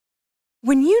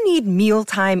When you need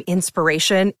mealtime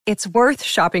inspiration, it's worth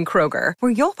shopping Kroger,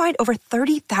 where you'll find over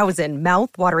 30,000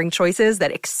 mouth-watering choices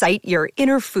that excite your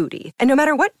inner foodie. And no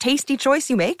matter what tasty choice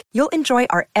you make, you'll enjoy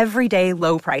our everyday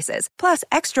low prices, plus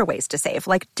extra ways to save,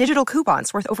 like digital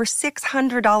coupons worth over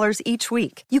 $600 each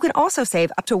week. You can also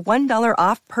save up to $1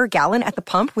 off per gallon at the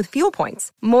pump with fuel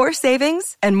points. More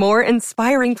savings and more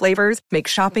inspiring flavors make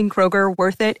shopping Kroger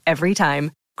worth it every time.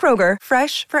 Kroger,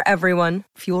 fresh for everyone.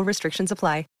 Fuel restrictions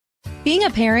apply. Being a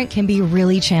parent can be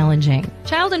really challenging.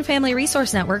 Child and Family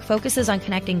Resource Network focuses on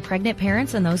connecting pregnant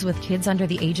parents and those with kids under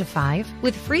the age of 5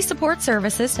 with free support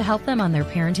services to help them on their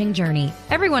parenting journey.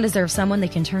 Everyone deserves someone they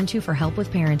can turn to for help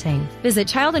with parenting. Visit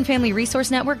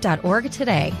childandfamilyresourcenetwork.org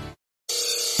today.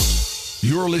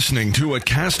 You're listening to a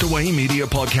Castaway Media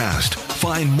podcast.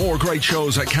 Find more great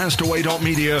shows at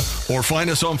castaway.media or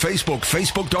find us on Facebook,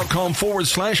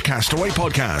 facebook.com/Castaway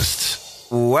Podcasts.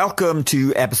 Welcome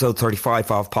to episode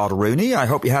 35 of Pod Rooney. I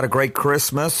hope you had a great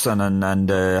Christmas and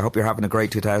hope you're having a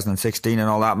great 2016 and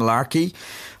all that malarkey.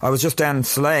 I was just down in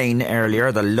Slane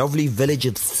earlier, the lovely village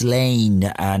of Slane,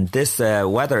 and this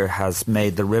weather has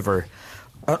made the river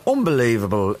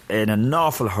unbelievable in an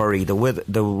awful hurry.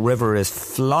 The river is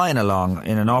flying along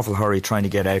in an awful hurry trying to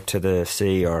get out to the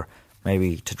sea or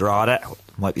maybe to Drogheda.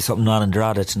 Might be something on in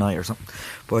Drogheda tonight or something.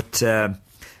 But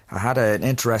I had an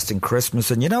interesting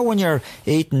Christmas, and you know when you're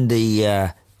eating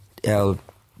the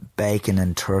bacon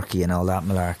and turkey and all that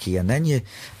malarkey, and then you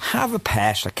have a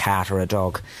pet, a cat or a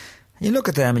dog, and you look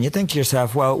at them and you think to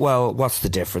yourself, well, what's the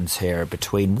difference here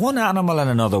between one animal and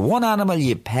another? One animal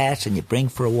you pet and you bring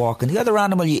for a walk, and the other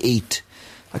animal you eat.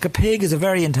 Like a pig is a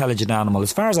very intelligent animal.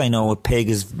 As far as I know, a pig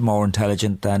is more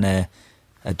intelligent than a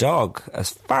dog,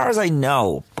 as far as I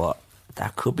know, but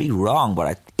that could be wrong,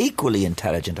 but equally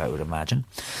intelligent, I would imagine.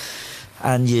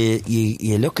 And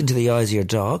you look into the eyes of your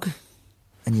dog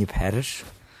and you pet it,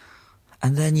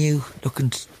 and then you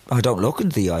I don't look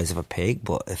into the eyes of a pig,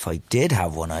 but if I did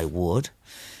have one, I would,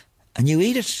 and you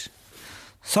eat it.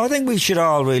 So I think we should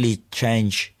all really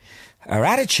change our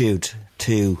attitude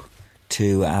to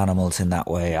animals in that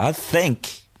way. I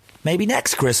think maybe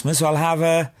next Christmas I'll have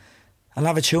a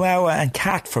chihuahua and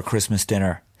cat for Christmas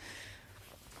dinner.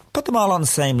 Put them all on the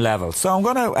same level. So I'm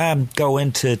going to go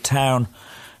into town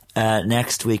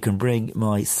next week and bring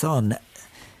my son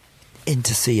in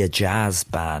to see a jazz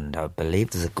band. I believe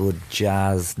there's a good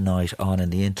jazz night on in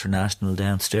the International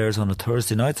downstairs on a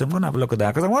Thursday night. So I'm going to have a look at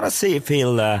that because I want to see if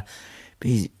he'll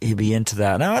be into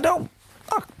that. Now, not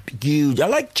huge. I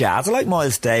like jazz. I like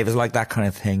Miles Davis. I like that kind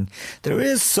of thing. There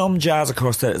is some jazz, of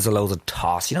course, that is a load of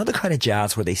toss. You know the kind of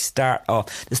jazz where they start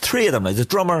off. There's three of them. There's a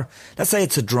drummer. Let's say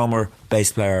it's a drummer,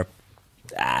 bass player,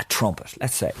 trumpet,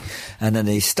 let's say. And then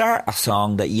they start a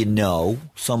song that you know,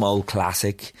 some old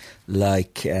classic,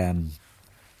 like,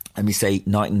 let me say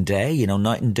Night and Day. You know,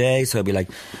 Night and Day. So it'll be like...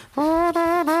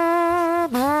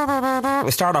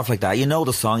 We start off like that. You know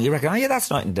the song. You reckon, oh yeah, that's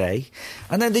Night and Day.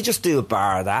 And then they just do a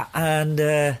bar of that and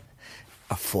or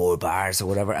 4 bars or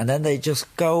whatever. And then they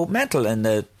just go mental, and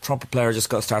the trumpet player just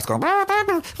starts going.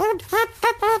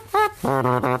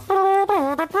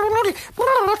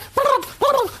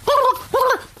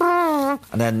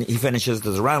 And then he finishes.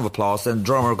 There's a round of applause. Then the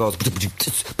drummer goes.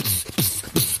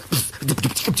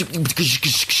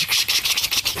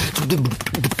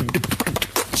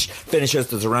 Finishes,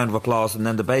 there's a round of applause, and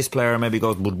then the bass player maybe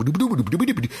goes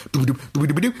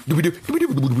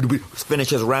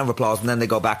finishes, a round of applause, and then they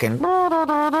go back in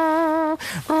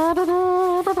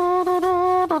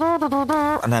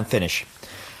and then finish.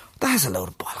 That's a load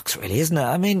of bollocks, really, isn't it?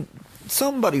 I mean,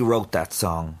 somebody wrote that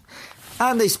song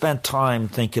and they spent time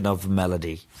thinking of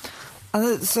melody.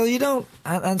 And so you don't,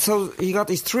 and so you got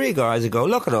these 3 guys who go,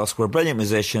 look at us, we're brilliant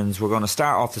musicians, we're going to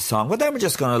start off the song, but then we're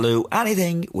just going to do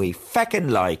anything we feckin'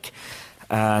 like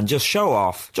and just show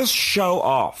off. Just show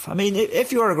off. I mean,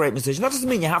 if you're a great musician, that doesn't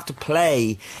mean you have to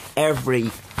play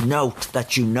every note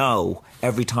that you know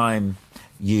every time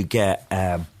you get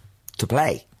to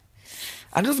play.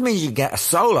 And it doesn't mean you get a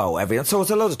solo every... So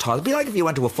it's a load of toss. It'd be like if you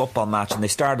went to a football match and they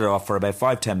started off for about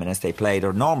 5-10 minutes, they played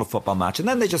a normal football match, and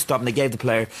then they just stopped and they gave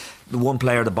the one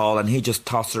player the ball, and he just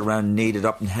tossed it around and kneed it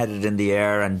up and headed it in the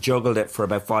air and juggled it for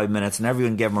about 5 minutes, and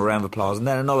everyone gave him a round of applause, and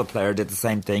then another player did the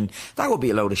same thing. That would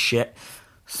be a load of shit.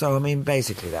 So, I mean,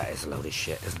 basically that is a load of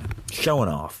shit, isn't it? Showing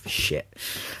off shit.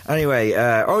 Anyway,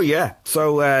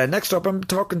 So next up, I'm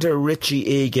talking to Richie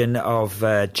Egan of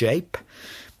Jape.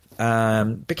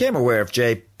 Became aware of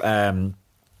Jape from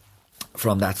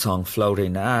that song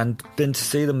Floating, and been to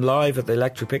see them live at the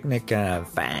Electric Picnic.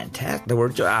 Fantastic. They were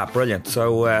brilliant.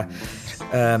 So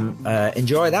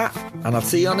enjoy that, and I'll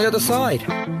see you on the other side.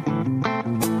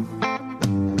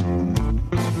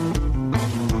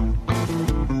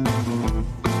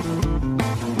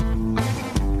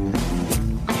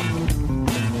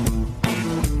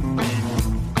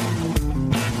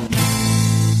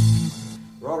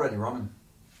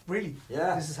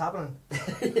 This is happening.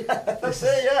 That's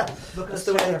it, yeah. Look, That's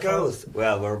the way it goes.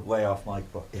 Well, we're way off mic,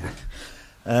 but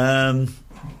yeah.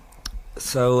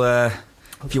 So,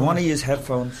 if you want to use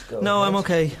headphones, go No, ahead. I'm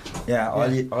okay. Yeah,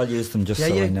 I'll use them just so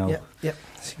I know. Yeah.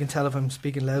 So you can tell if I'm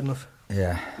speaking loud enough.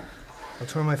 Yeah. I'll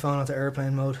turn my phone onto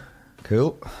airplane mode.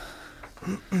 Cool.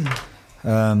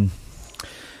 Well,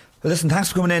 listen, thanks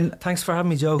for coming in. Thanks for having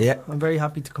me, Joe. Yeah. I'm very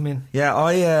happy to come in. Yeah,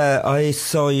 I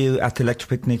saw you at the Electric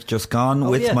Picnic just gone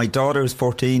with my daughter who's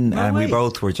 14 No and way. we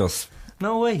both were just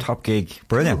No way. top gig.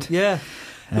 Brilliant. Yeah.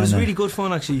 It was And, really good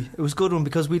fun, actually. It was a good one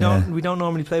because we don't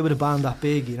normally play with a band that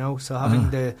big, you know. So having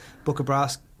the Book of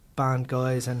Brass band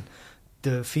guys and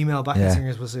the female backing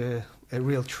singers was a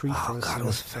real treat for us. God, so. it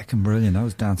was fucking brilliant. I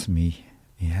was dancing me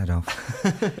head off.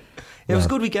 It was a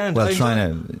good weekend. Well, I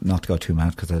trying to not to go too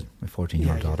mad because I have my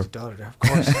 14-year-old daughter. daughter there, of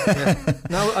course. Yeah.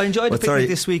 No, I enjoyed the But picnic sorry.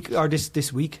 this week, or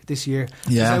this week, this year.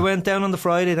 Yeah. 'Cause I went down on the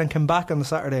Friday, then came back on the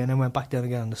Saturday, and then went back down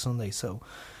again on the Sunday. So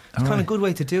it's kind of a good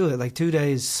way to do it, like 2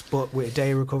 days, but with a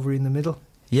day of recovery in the middle.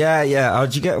 Yeah.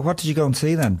 What did you go and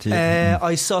see then?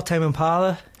 I saw Tame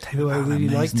Impala, who I really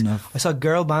liked. amazing enough. I saw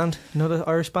Girl Band, another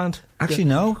Irish band. Actually,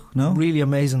 no. Really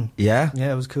amazing. Yeah.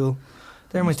 Yeah, it was cool.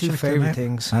 They're my two Check them favourite out.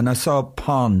 things. And I saw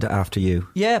Pond after you.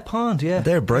 Yeah, Pond, yeah.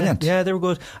 They're brilliant. Yeah, they were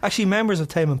good. Actually, members of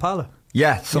Tame Impala.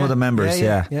 Yeah, some of the members,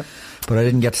 yeah. Yep. But I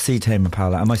didn't get to see Tame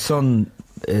Impala. And my son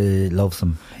loves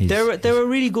them. They were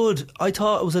really good. I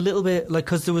thought it was a little bit like,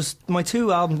 because there was my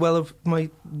two albums. Well,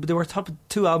 there were top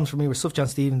two albums for me were Sufjan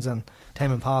Stevens and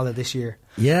Tame Impala this year.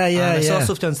 Yeah. And I saw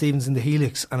Sufjan Stevens in the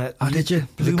Helix, and it did you?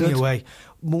 blew Was it me good? away.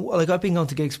 Like, I've been going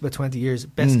to gigs for about 20 years.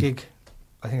 Best gig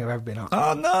I think I've ever been on.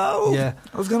 Oh no! Yeah.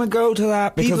 I was going to go to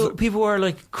that because People were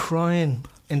like crying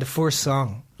in the first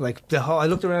song. Like I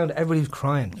looked around, everybody was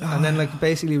crying, and then like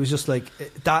basically it was just like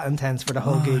that intense for the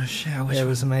whole gig. shit, I wish It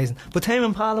was amazing. But Tame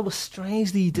Impala was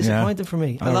strangely disappointing for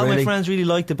me. Oh, a lot of really? my friends really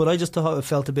liked it, but I just thought it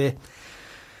felt a bit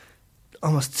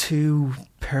almost too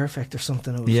perfect or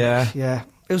something. It was Yeah. like, yeah.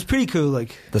 It was pretty cool.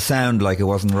 Like the sound, like it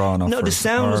wasn't raw enough. no, for- the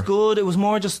sound was or- good. It was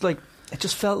more just like it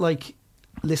just felt like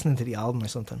listening to the album or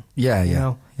something. Yeah, You yeah.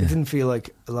 know, yeah. it didn't feel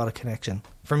like a lot of connection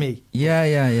for me.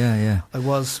 Yeah. I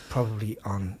was probably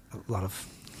on a lot of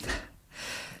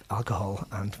alcohol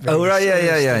and Oh right,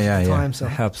 various other stuff yeah. at the time, so. It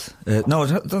helps. No, it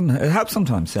doesn't. It helps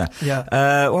sometimes. Yeah.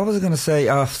 Yeah. What was I going to say?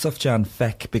 Sufjan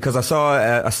Feck, because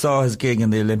I saw his gig in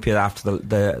the Olympia after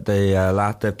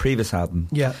the previous album.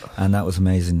 Yeah. And that was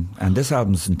amazing. And this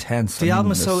album's intense. The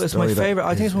album is it's my favourite.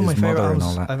 I think it's one of my favourite and all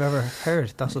albums that. I've ever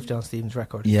heard. That's of John Stevens'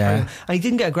 record. Yeah. And he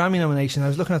didn't get a Grammy nomination. I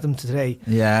was looking at them today.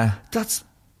 Yeah. That's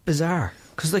bizarre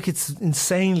because like it's an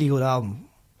insanely good album.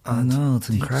 I know, it's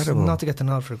incredible. Not to get the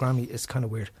nod for a Grammy, it's kind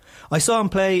of weird. I saw him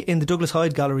play in the Douglas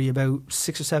Hyde Gallery about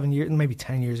 6 or 7 years, maybe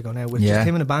 10 years ago now, with just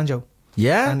him and a banjo.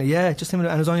 Yeah. And just him, and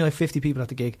it was only like 50 people at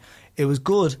the gig. It was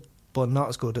good, but not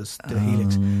as good as the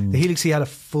Helix. The Helix, he had a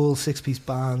full 6-piece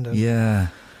band. And Yeah.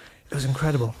 it was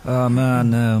incredible. Oh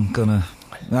man, no, I'm gonna.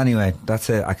 Anyway, that's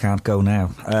it. I can't go now.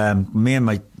 Me and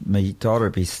my daughter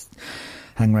be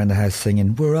hanging around the house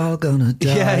singing, "We're all gonna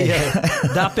die." Yeah.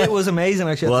 That bit was amazing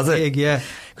actually. Was at the it? gig, yeah.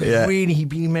 'Cause Yeah. Really, he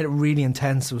made it really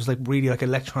intense. It was like really like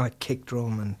electronic kick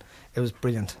drum, and it was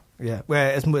brilliant. Yeah,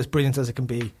 well, as brilliant as it can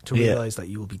be to Yeah. realise that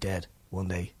you will be dead one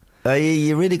day.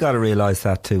 You really got to realise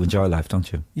that to enjoy life,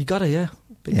 don't you? You gotta, yeah.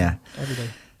 Big Yeah. every day.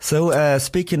 So,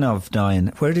 speaking of dying,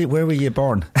 where were you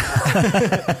born?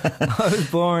 I was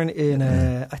born in,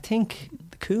 I think,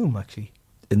 the Coombe, actually.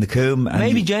 In the Coombe? and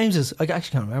Maybe you- James's. I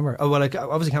actually can't remember. Oh, well, I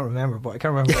obviously can't remember, but I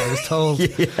can't remember what I was told.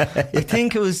 I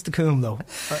think it was the Coombe, though.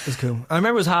 It was Coombe. I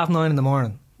remember it was 9:30 in the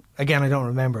morning. Again, I don't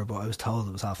remember, but I was told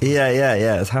it was 9:30. Yeah.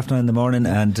 It's 9:30 in the morning,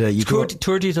 and you It's go.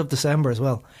 30th of December as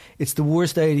well. It's the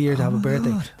worst day of the year to have a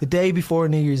birthday. God. The day before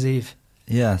New Year's Eve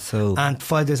Yeah, so and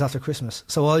 5 days after Christmas.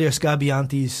 So all your scabby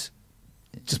aunties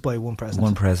just buy one present.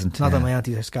 one present. Not yeah. that my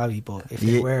aunties are scabby, but if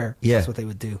they Ye- were, yeah. that's what they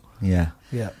would do. Yeah,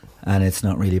 Yeah. and it's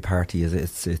not really a party, is it?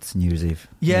 It's New Year's Eve.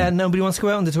 Yeah, nobody wants to go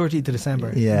out on the 30th of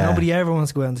December. Yeah. Nobody ever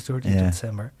wants to go out on the 30th Yeah. of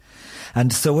December.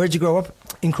 And so, where'd you grow up?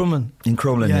 In Crumlin. In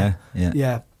Crumlin, yeah.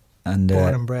 Yeah. And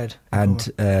Born and bred. in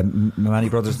and many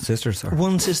brothers and sisters. Or? Crumlin.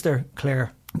 One sister,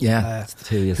 Claire. Yeah, it's the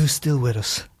two of you. Who's still with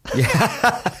us.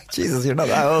 Yeah, Jesus, you're not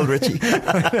that old, Richie.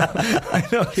 I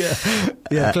know, yeah.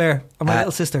 Yeah, Claire. And my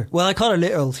little sister. Well, I call her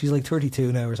little. She's like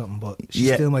 32 now or something, but she's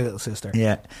Yeah. still my little sister.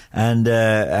 Yeah, and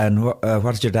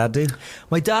what did your dad do?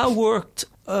 My dad worked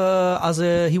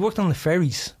he worked on the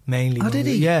ferries mainly. Oh, did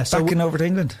he? Yeah. So Back in over to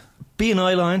England.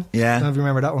 B&I line. Yeah. I don't know if you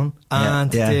remember that one. Yeah,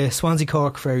 And yeah. the Swansea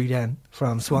Cork ferry then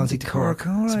from Swansea to Cork.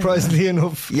 all right. Surprisingly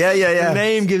enough. Yeah. The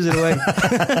name gives it away.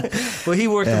 But he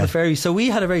worked on Yeah. the ferry. So we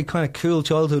had a very kind of cool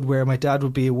childhood where my dad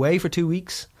would be away for 2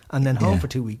 weeks and then home Yeah. for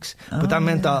 2 weeks. But that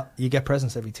meant that you get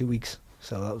presents every 2 weeks.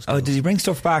 So that was cool. Oh, did you bring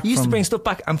stuff back? He used to bring stuff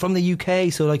back. I'm from the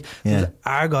UK, so like there was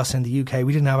Argos in the UK.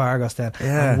 We didn't have Argos then.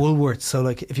 Yeah. And Woolworths. So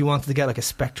like if you wanted to get like a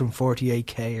Spectrum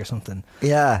 48K or something,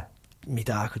 Yeah. me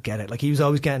dad could get it. Like he was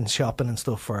always getting shopping and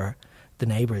stuff for the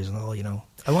neighbours and all. You know,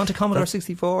 I want a Commodore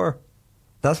 64.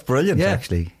 That's brilliant, Yeah,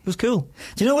 actually. it was cool.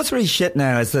 Do you know what's really shit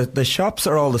now? Is that the shops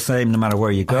are all the same no matter where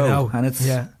you go. I know. And it's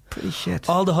Yeah. pretty shit.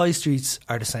 All the high streets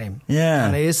are the same. Yeah.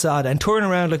 And it is sad. And touring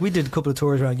around, like we did a couple of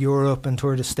tours around Europe and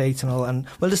toured the States and all. And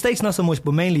well, the States not so much,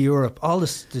 but mainly Europe. All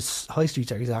this high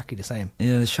streets are exactly the same.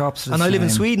 Yeah, the shops are the And I live in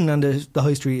same. Sweden, and the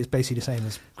high street is basically the same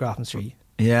as Grafton Street,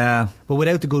 Yeah. but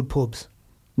without the good pubs.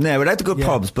 No, without the good Yeah.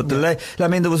 pubs. But I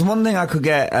mean, there was one thing I could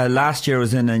get. Last year I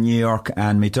was in New York,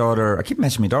 and my daughter, I keep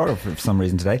mentioning my daughter for some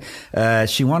reason today,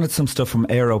 she wanted some stuff from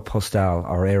Aeropostale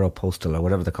or Aeropostal or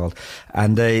whatever they're called.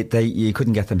 And you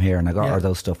couldn't get them here, and I got Yeah. her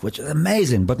those stuff, which is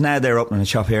amazing. But now they're opening a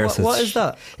shop here. What is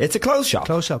that? It's a clothes shop.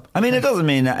 Clothes shop. I mean, it doesn't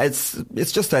mean, it's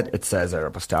just that it says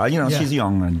Aeropostale. You know, Yeah. she's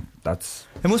young, and that's...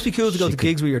 It must be cool to go to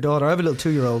gigs with your daughter. I have a little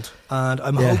 2-year-old, and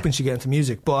I'm Yeah. hoping she get into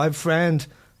music. But I have a friend,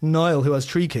 Niall, who has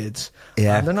 3 kids.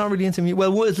 Yeah. And they're not really into music.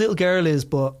 Well, what his little girl is,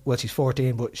 but she's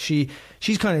 14, but she's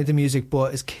kind of into music.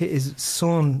 But his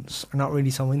sons are not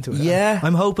really so into it. Yeah.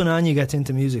 I'm hoping Anya gets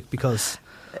into music because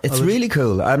It's really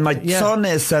cool. And my Yeah. son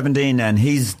is 17 and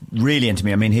he's really into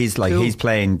me. I mean, he's Cool. he's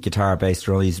playing guitar, bass,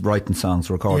 drum, he's writing songs,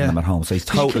 recording Yeah. them at home. So he's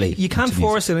totally. You can't into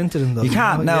force music. it into them, though. You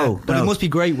can't, no. But no. it must be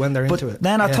great when they're But into it.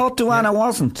 then I Yeah. thought Duana Yeah.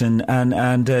 wasn't,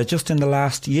 and just in the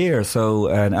last year. So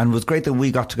and it was great that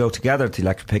we got to go together to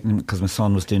Electric Picnic because my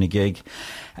son was doing a gig.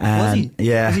 Was he?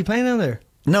 Yeah. Was he playing down there?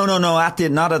 No, not at the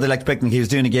Electric Picnic. He was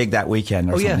doing a gig that weekend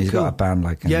or Oh, something. yeah, He's cool. got a band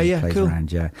and Yeah, he plays cool.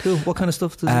 around. Yeah. Cool. What kind of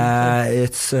stuff does he play?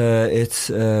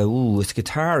 It's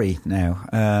guitar-y now.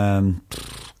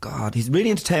 God, he's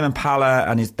really into Tame Impala,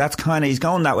 and he's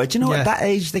going that way. Do you know Yeah. at that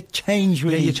age they change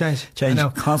really? Yeah, you change. I know.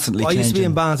 Constantly. I used to be changing.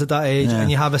 in bands at that age, Yeah. and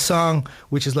you have a song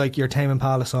which is like your Tame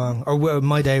Impala song, or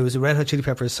my day was a Red Hot Chili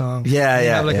Peppers song. Yeah, Then you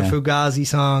yeah, have like yeah. a Fugazi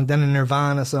song, then a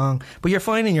Nirvana song. But you're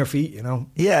finding your feet, you know.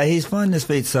 Yeah, he's finding his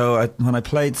feet. So when I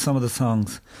played some of the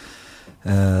songs,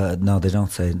 no, they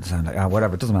don't sound like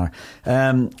whatever. It doesn't matter.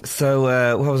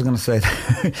 What was I going to say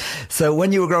there? So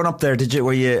when you were growing up there,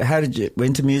 were you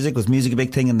into music? Was music a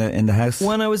big thing in the house?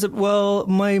 When I was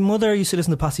my mother used to listen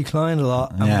to Patsy Cline a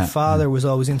lot, and Yeah, my father was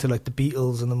always into like the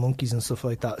Beatles and the Monkees and stuff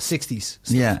like that, 60s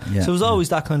stuff. Yeah. So it was always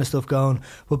that kind of stuff going.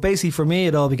 But basically for me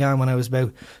it all began when I was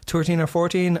about 13 or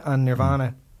 14, and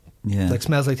Nirvana. Yeah. Like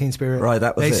Smells Like Teen Spirit. Right,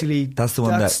 that was it. basically That's the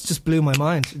one that just blew my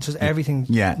mind. It's just everything.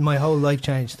 Yeah. My whole life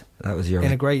changed That was your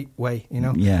in a great way, you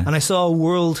know. Yeah. And I saw a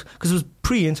world because it was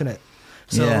pre-internet,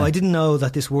 so Yeah. I didn't know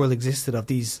that this world existed of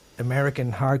these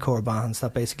American hardcore bands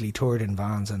that basically toured in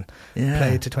vans and Yeah.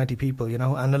 played to 20 people, you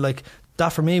know. And like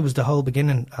that for me was the whole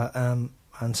beginning.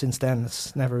 And since then,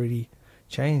 it's never really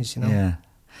changed, you know. Yeah.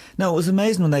 No, it was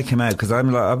amazing when they came out because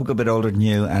I'm a good bit older than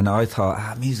you, and I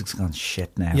thought, music's gone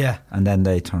shit now. Yeah. And then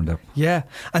they turned up. Yeah,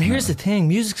 and here's the thing: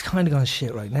 music's kind of gone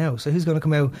shit right now. So who's going to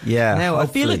come out? Yeah, now I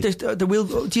feel like hopefully. there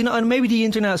will. Do you know? And maybe the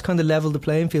internet has kind of leveled the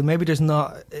playing field. Maybe there's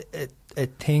not a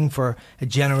thing for a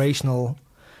generational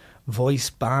voice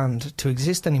band to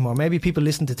exist anymore. Maybe people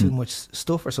listen to too much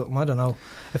stuff or something. I don't know.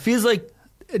 It feels like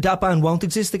that band won't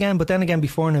exist again. But then again,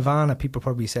 before Nirvana, people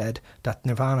probably said that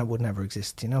Nirvana would never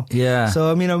exist. You know? Yeah. So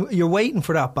I mean, you're waiting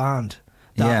for that band.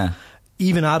 That Yeah.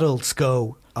 Even adults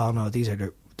go, oh no, these are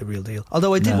the real deal.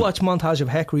 Although I did watch Montage of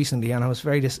Heck recently, and I was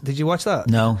very. Did you watch that?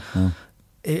 No.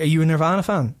 Are you a Nirvana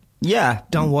fan? Yeah.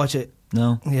 Don't watch it.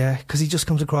 No. Yeah, because he just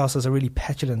comes across as a really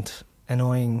petulant,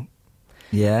 annoying,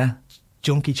 Yeah.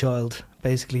 junkie child.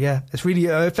 Basically, yeah. It's really.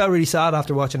 I felt really sad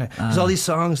after watching it. There's all these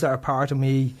songs that are part of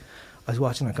me. I was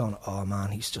watching it, going, "Oh man,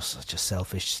 he's just such a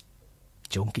selfish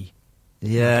junkie."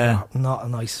 Yeah. Not a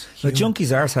nice. But human.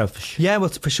 junkies are selfish. Yeah, well,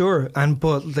 for sure.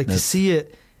 But like to see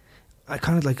it, I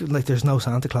kind of like there's no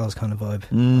Santa Claus kind of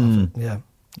vibe. Yeah.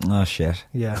 Oh shit.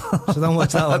 Yeah. So don't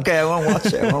watch that one. Okay, I won't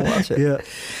watch it. Yeah.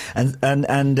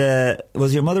 And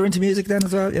was your mother into music then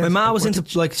as well? Yeah, My ma was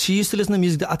into, like, she used to listen to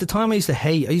music. At the time I used to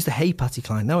hate Patsy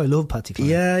Cline. Now I love Patsy Cline.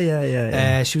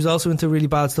 Yeah. She was also into really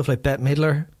bad stuff like Bette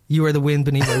Midler. You Are the Wind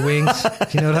Beneath My Wings. Do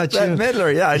you know that Bette tune?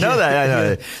 Midler, yeah, I know that. I know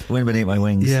Yeah. The Wind Beneath My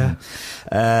Wings. Yeah.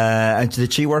 And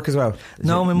did she work as well?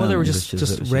 No, my mother just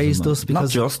she's raised a us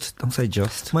because... don't say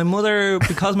just. My mother,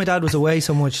 because my dad was away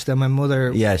so much, then my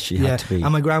mother... Yeah, she had to be.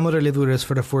 And my grandmother lived with us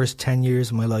for the first 10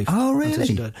 years of my life. Oh, until really?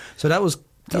 she died. So that was...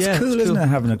 That's yeah, cool, it's isn't it,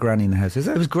 having a granny in the house, is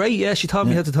it? It was great, yeah. She taught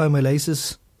me how to tie my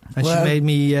laces. And Well- she made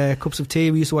me cups of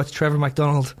tea. We used to watch Trevor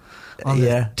McDonald on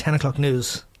the 10 o'clock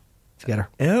news. together.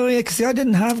 Oh yeah, because I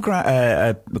didn't have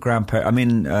grandparents. I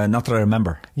mean, not that I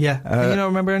remember. Yeah, you don't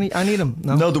remember any of them?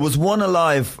 No, there was one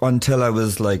alive until I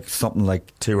was like something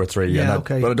like 2 or 3. Yeah,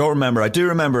 okay. But I don't remember. I do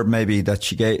remember maybe that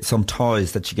she gave some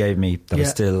toys that she gave me that I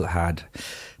still had.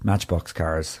 Matchbox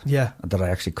cars, that I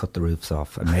actually cut the roofs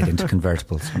off and made into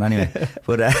convertibles. But anyway,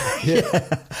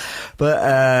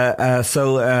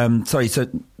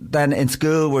 So then in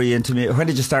school, were you into music? When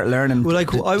did you start learning? Well,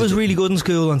 I was really good in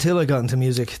school until I got into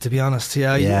music. To be honest,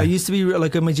 I used to be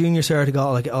like in my junior year, I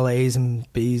got like all A's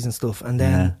and B's and stuff, and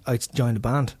then I joined a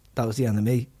band. That was the end of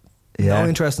me. No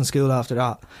interest in school after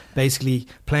that. Basically,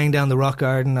 playing down the rock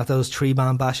garden at those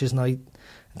 3-band bashes night.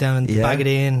 Down in Bag It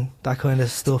In, that kind of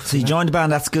stuff. So you joined a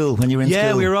band at school when you were in school?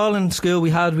 Yeah, we were all in school. We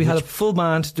had a full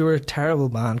band. They were a terrible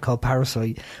band called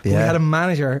Parasite. We had a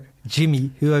manager, Jimmy,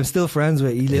 who I'm still friends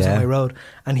with. He lives on my road,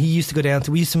 and he used to go down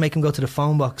to. We used to make him go to the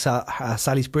phone box at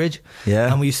Sally's Bridge. Yeah,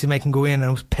 and we used to make him go in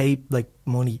and pay like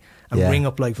money and ring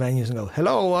up like venues and go,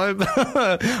 "Hello, I'm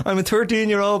I'm a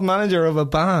 13-year-old manager of a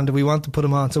band. We want to put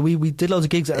him on." So we did loads of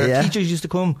gigs. Our teachers used to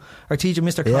come. Our teacher,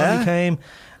 Mr. Conley, came.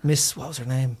 Miss, what was her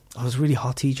name? Oh, it was a really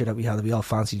hot teacher that we had that we all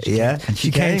fancied. And she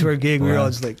came to her gig. We were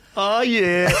all just like, oh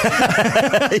yeah.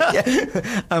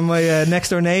 And my next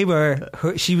door neighbour,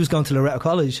 she was going to Loretto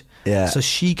College. Yeah. So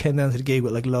she came down to the gig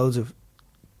with like loads of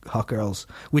hot girls,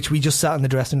 which we just sat in the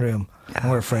dressing room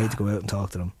and were afraid to go out and talk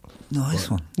to them.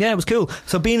 Nice one. Yeah, it was cool.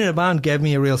 So being in a band gave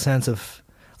me a real sense of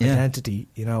identity,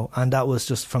 you know, and that was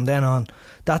just from then on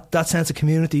that sense of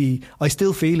community. I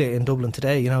still feel it in Dublin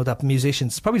today, you know, that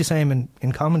musicians, it's probably the same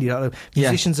in comedy, that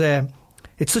musicians,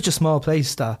 it's such a small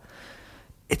place that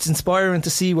it's inspiring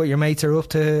to see what your mates are up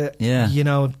to, you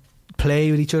know, play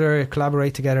with each other,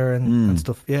 collaborate together and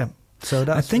stuff. So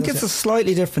I think it's a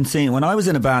slightly different scene. When I was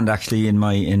in a band, actually, in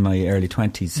my early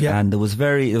 20s, and there was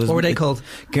what were they called?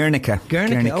 Guernica.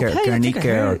 Guernica. Okay,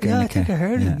 Guernica. I think I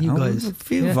heard of you guys. A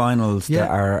few vinyls that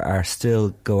are still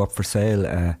go up for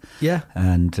sale.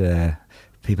 And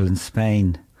people in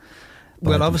Spain.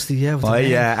 Well, obviously, and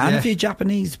a few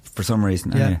Japanese for some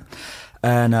reason. Anyway.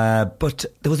 And but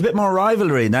there was a bit more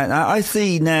rivalry. Now I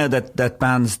see now that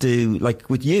bands do, like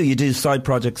with you do side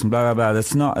projects and blah blah blah.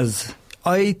 That's not as.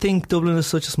 I think Dublin is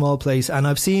such a small place, and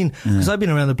I've seen, because I've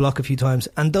been around the block a few times,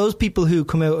 and those people who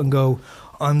come out and go,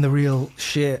 I'm the real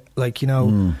shit, like, you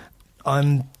know,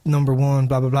 I'm number one,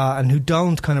 blah, blah, blah, and who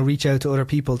don't kind of reach out to other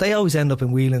people, they always end up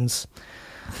in wheelings,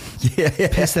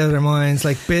 pissed out of their minds,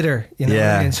 like bitter, you know.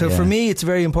 And so for me, it's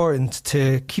very important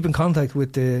to keep in contact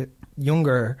with the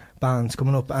younger bands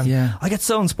coming up, and I get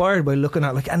so inspired by looking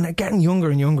at, like, and they're getting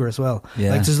younger and younger as well.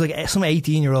 Like there's like some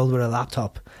 18-year-old with a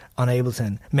laptop on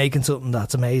Ableton making something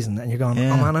that's amazing, and you're going,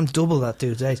 oh man, I'm double that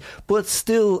dude's age. But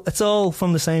still, it's all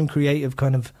from the same creative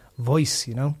kind of voice,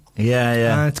 you know.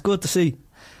 And it's good to see,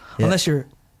 unless you're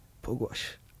Pugwash.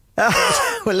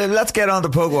 Well, let's get on to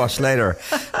Pugwash later.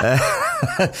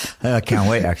 I can't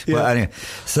wait, actually. But anyway,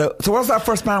 so what's that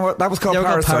first band? That was called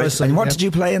Parasite. And what did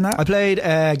you play in that? I played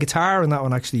guitar in that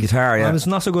one, actually. Guitar, I was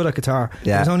not so good at guitar.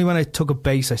 It was only when I took a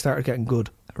bass I started getting good.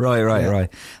 Right.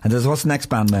 And what's the next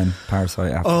band then?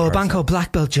 Parasite. After Parasite? A band called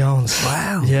Black Belt Jones.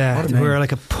 Wow. Yeah, we were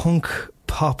like a punk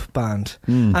pop band,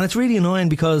 and it's really annoying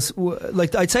because,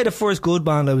 like, I'd say the first good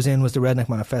band I was in was the Redneck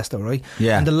Manifesto, right?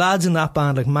 And the lads in that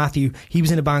band, like Matthew, he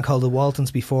was in a band called the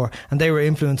Waltons before, and they were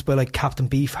influenced by like Captain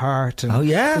Beefheart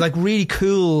and like really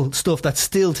cool stuff that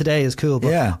still today is cool.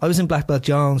 But I was in Black Belt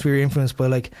Jones. We were influenced by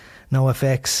like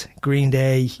NoFX, Green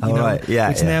Day, you know,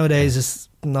 which nowadays is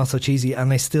not so cheesy,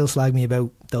 and they still slag me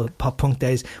about the pop punk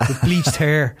days with bleached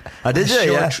hair.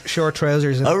 Short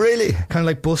trousers. And really? Kind of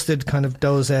like busted, kind of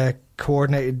those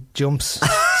coordinated jumps,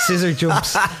 scissor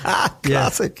jumps.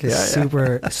 Classic.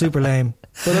 Super lame.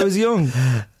 But I was young.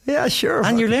 Yeah, sure.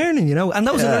 And you're learning, you know. And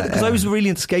that was because I was really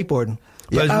into skateboarding.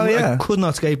 I could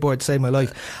not skateboard to save my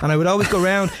life, and I would always go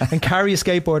around and carry a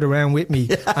skateboard around with me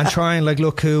and try and like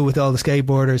look cool with all the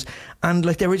skateboarders, and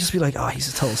like they would just be like, oh, he's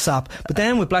a total sap. But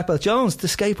then with Black Belt Jones, the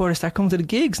skateboarders start coming to the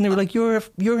gigs and they were like, you're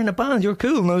in a band, you're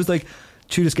cool. And I was like,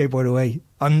 chew the skateboard away,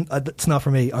 it's not for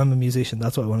me, I'm a musician,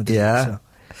 that's what I want to do. So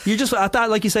you're just at that,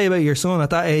 like you say about your son,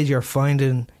 at that age you're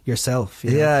finding yourself,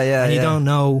 you know? And you don't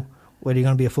know whether you're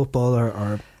going to be a footballer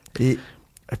or a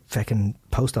fucking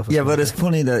post office. But it's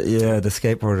funny that the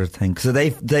skateboarder thing. So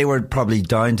they were probably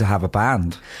down to have a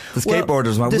band. The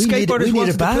skateboarders wanted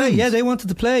a band. To play. Yeah, they wanted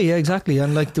to play. Yeah, exactly.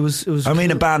 And like it was. I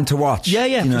mean, a band to watch. Yeah,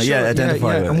 you know, sure.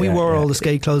 Identify. And we wore all the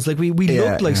skate clothes. Like we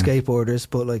looked like skateboarders,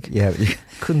 but like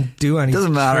couldn't do anything.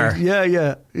 Doesn't matter.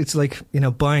 Yeah. It's like, you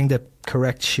know, buying the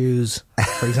correct shoes,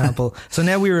 for example. So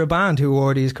now we were a band who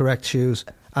wore these correct shoes,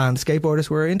 and skateboarders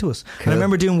were into us. Cool. And I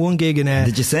remember doing one gig in a...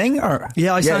 Did you sing? Or?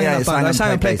 Yeah, I sang in that band. I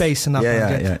sang and played bass in that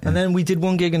band. Yeah. And then we did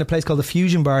one gig in a place called the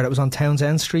Fusion Bar that was on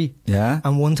Townsend Street. Yeah.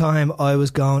 And one time I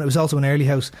was going, it was also an early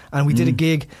house, and we did a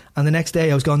gig, and the next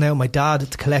day I was going out with my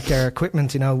dad to collect our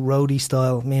equipment, you know, roadie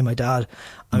style, me and my dad.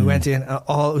 And we went in, and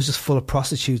it was just full of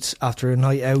prostitutes after a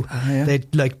night out. They'd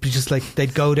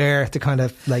they'd go there to kind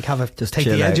of like have a just take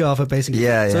the edge off it, basically.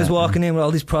 So I was walking in with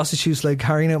all these prostitutes, like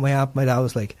carrying out my amp. My dad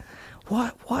was like,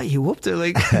 "What are you up to?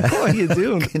 Like, what are you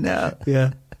doing?"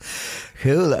 Yeah,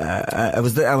 cool. I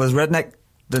was Redneck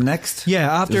the next.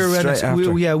 Yeah, after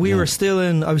Redneck, we were still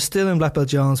in. I was still in Black Belt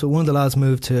Jones, but one of the lads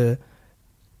moved to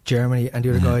Germany, and the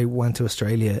other guy went to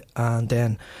Australia, and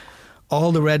then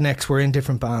all the Rednecks were in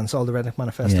different bands. All the Redneck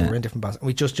Manifesto were in different bands. And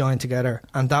we just joined together.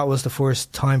 And that was the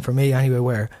first time for me anyway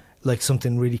where like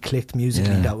something really clicked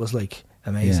musically that was like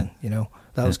amazing, you know.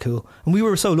 That was cool. And we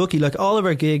were so lucky. Like all of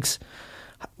our gigs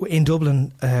in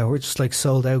Dublin were just like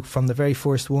sold out from the very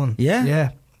first one. Yeah,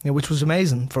 which was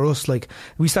amazing for us. Like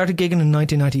we started gigging in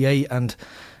 1998, and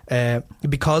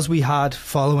because we had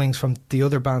followings from the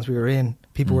other bands we were in,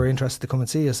 people were interested to come and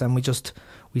see us, and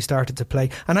we started to play.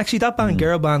 And actually that band,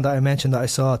 Girl Band, that I mentioned that I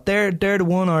saw, they're the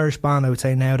one Irish band I would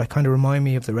say now that kind of remind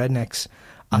me of the Rednecks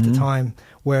at the time,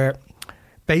 where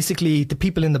basically the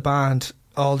people in the band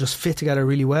all just fit together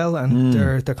really well, and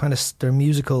their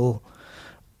musical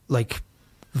like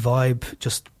vibe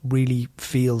just really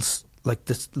feels like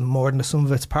this more than the sum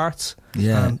of its parts.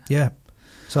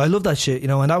 So I love that shit, you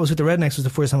know, and that was with the Rednecks, was the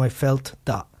first time I felt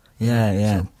that.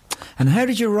 So, and how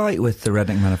did you write with the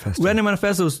Redneck Manifesto? Redneck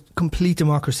Manifesto was complete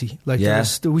democracy. Like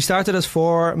we started as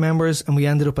 4 members and we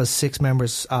ended up as 6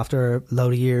 members after a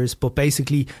load of years. But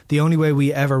basically, the only way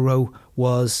we ever wrote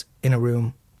was in a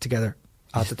room together.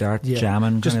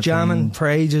 Jamming, just jamming for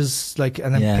ages, like,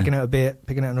 and then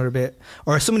picking out another bit,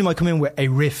 or somebody might come in with a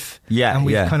riff, and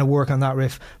we kind of work on that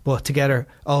riff, but together,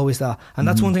 always that. And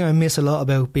that's one thing I miss a lot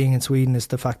about being in Sweden, is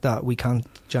the fact that we can't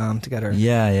jam together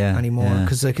anymore,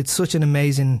 because like it's such an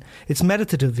amazing, it's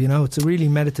meditative, you know, it's a really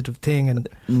meditative thing, and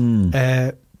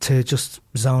to just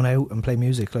zone out and play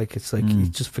music, like it's like you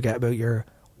just forget about your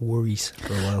worries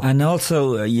for a while. And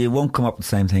also you won't come up with the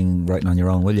same thing writing on your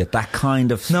own, will you? That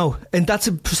kind of no, and that's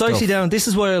precisely down. This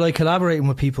is why I like collaborating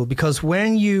with people, because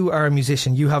when you are a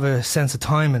musician you have a sense of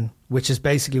timing, which is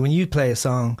basically when you play a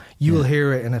song you will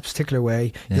hear it in a particular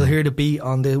way. You'll hear the beat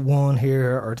on the 1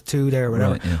 here or the 2 there or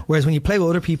whatever, whereas when you play with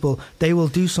other people they will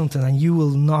do something and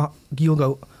you'll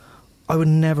go, I would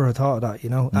never have thought of that, you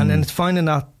know. And then it's finding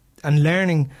that and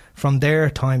learning from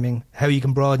their timing how you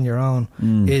can broaden your own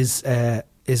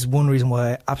is one reason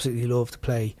why I absolutely love to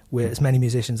play with as many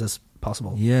musicians as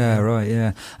possible.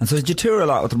 And so did you tour a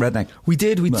lot with the Redneck? We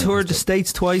did. We toured the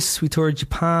States twice. We toured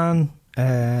Japan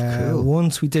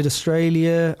once. We did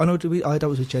Australia. Oh no, that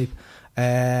was with Jape.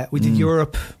 We did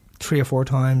Europe 3 or 4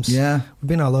 times. We've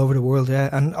been all over the world,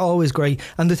 and always great.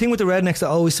 And the thing with the Rednecks that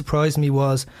always surprised me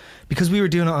was, because we were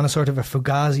doing it on a sort of a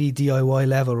Fugazi DIY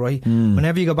level, right?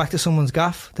 Whenever you go back to someone's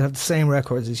gaff, they have the same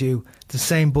records as you, the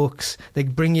same books. They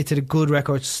bring you to the good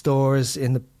record stores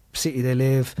in the city they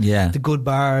live, the good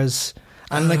bars.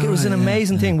 And like it was an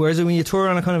amazing thing. Whereas when you tour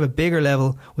on a kind of a bigger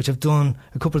level, which I've done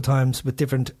a couple of times with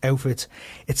different outfits,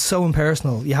 it's so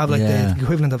impersonal. You have like the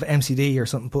equivalent of MCD or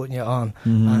something putting you on,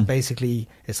 and basically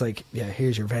it's like,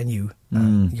 here's your venue,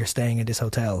 and you're staying in this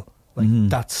hotel. Like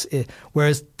that's it.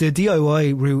 Whereas the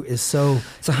DIY route is so.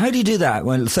 So how do you do that?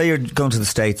 Well, say you're going to the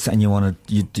States and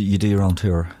you do your own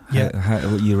tour.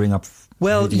 How you ring up?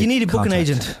 Well, you need a booking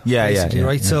agent, basically,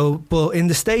 right? So, but in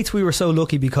the States, we were so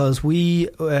lucky because we,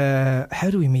 how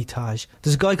do we meet Taj?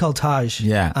 There's a guy called Taj,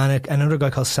 and another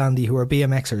guy called Sandy, who are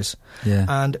BMXers.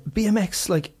 And BMX,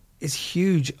 like, is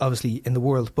huge, obviously, in the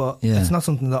world, but it's not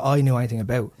something that I knew anything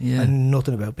about. I knew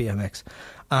nothing about BMX.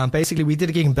 Basically, we did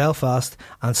a gig in Belfast,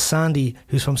 and Sandy,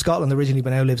 who's from Scotland originally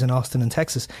but now lives in Austin in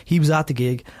Texas, he was at the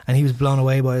gig and he was blown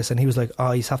away by us, and he was like,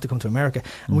 oh, you have to come to America.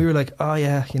 And we were like, oh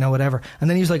yeah, you know, whatever. And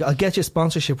then he was like, I'll get you a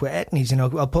sponsorship with Etnies, you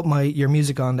know, I'll put your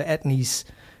music on the Etnies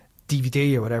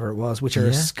DVD or whatever it was, which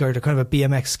are kind of a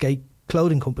BMX skate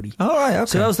clothing company. Oh right, okay.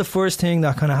 So that was the first thing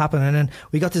that kind of happened, and then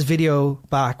we got this video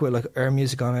back with like our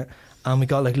music on it, and we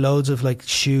got like loads of like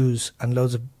shoes and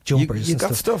loads of jumpers. You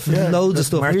got stuff, loads of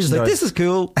stuff. We were just like, this is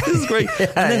cool, this is great.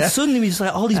 And then suddenly we just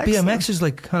like all these BMXers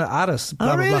like kind of at us.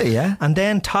 Blah, blah, blah. Yeah. And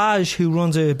then Taj, who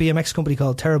runs a BMX company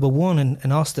called Terrible One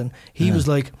in Austin, he was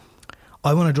like,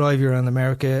 I want to drive you around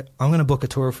America. I'm going to book a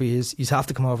tour for you. You have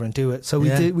to come over and do it. So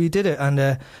we did it, and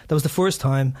that was the first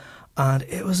time. And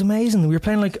it was amazing. We were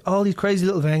playing like all these crazy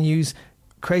little venues,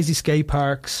 crazy skate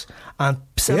parks, and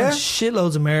selling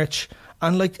shitloads of merch.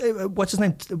 And like, what's his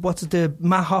name?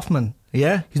 Matt Hoffman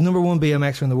Yeah. He's number one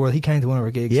BMXer in the world. He came to one of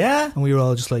our gigs. Yeah. And we were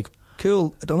all just like,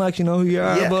 cool. I don't actually know who you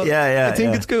are, but I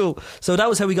think it's cool. So that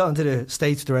was how we got into the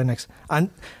States with the Rednecks. And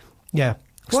yeah.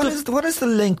 What is the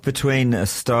link between a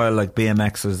style like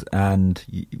BMXers and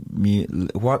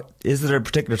what is there a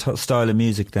particular style of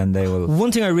music then they will?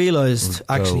 One thing I realised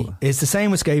actually is the same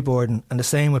with skateboarding and the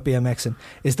same with BMXing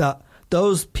is that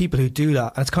those people who do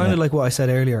that, and it's kind of like what I said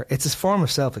earlier, it's a form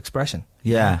of self-expression.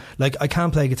 Yeah. Like I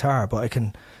can't play guitar, but I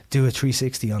can do a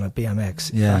 360 on a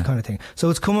BMX, that kind of thing. So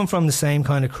it's coming from the same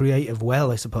kind of creative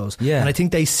well, I suppose. Yeah. And I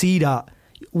think they see that.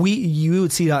 You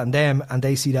would see that in them, and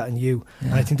they see that in you. Yeah.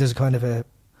 And I think there's a kind of a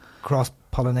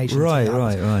cross-pollination.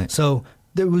 Right. So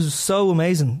it was so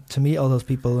amazing to meet all those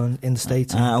people in the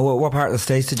States. What part of the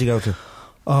States did you go to?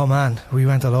 Oh man, we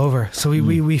went all over. So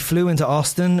we flew into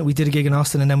Austin, we did a gig in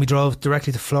Austin, and then we drove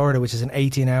directly to Florida, which is an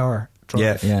 18-hour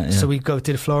drive. Yeah. So we go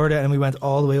to Florida and we went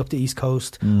all the way up the East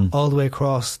Coast, all the way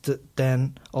across,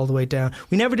 then all the way down.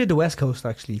 We never did the West Coast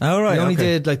actually. Oh right, we only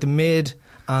did like the Mid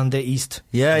and the East.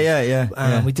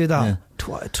 Yeah. We did that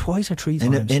twice or three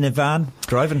times. In a van,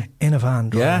 driving? In a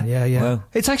van, driving, yeah. Wow.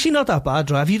 It's actually not that bad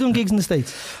drive. Have you done gigs in the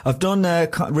States? I've done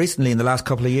recently in the last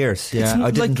couple of years. Yeah,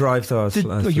 I didn't drive though.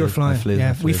 You're flying.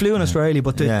 We flew in Australia,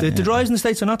 but the drives in the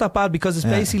States are not that bad because it's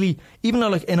basically, even though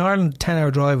like in Ireland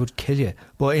 10-hour drive would kill you,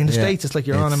 but in the States it's like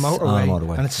you're on a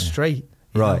motorway and it's straight.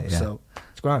 Right, so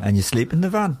it's grand. And you sleep in the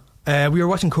van? We were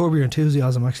watching Curb Your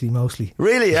Enthusiasm actually mostly.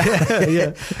 Really?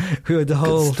 Yeah. We had the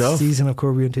whole season of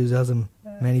Curb Your Enthusiasm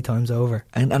many times over.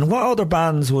 And what other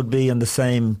bands would be in the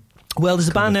same? Well, there's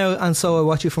a band now, And So I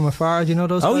Watch You From Afar. Do you know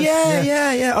those guys?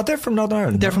 Yeah. Oh, they're from Northern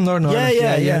Ireland. They're from Northern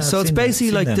Ireland. Yeah. So it's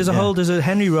basically like there's a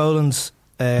Henry Rollins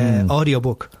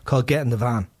audiobook called Get in the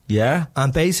Van. Yeah.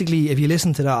 And basically, if you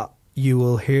listen to that, you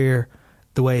will hear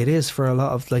the way it is for a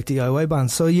lot of like DIY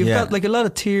bands. So you've got like a lot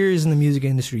of tiers in the music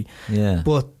industry. Yeah.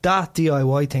 But that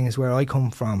DIY thing is where I come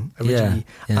from originally.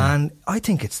 Yeah. And I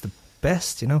think it's the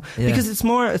best, because it's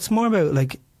more about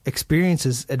like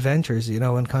experiences, adventures,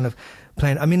 and kind of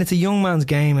playing. I mean, it's a young man's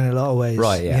game in a lot of ways,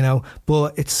 right?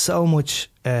 But it's so much.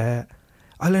 I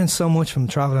learned so much from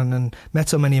traveling and met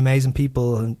so many amazing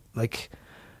people, and like,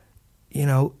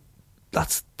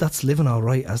 that's living all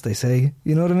right, as they say.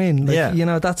 You know what I mean?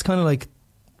 Like, that's kind of like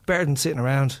better than sitting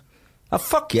around. Oh,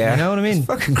 fuck yeah. You know what I mean? It's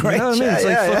fucking great. You know what I mean? It's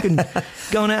like fucking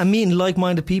going out and meeting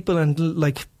like-minded people and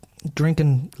like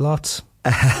drinking lots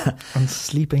and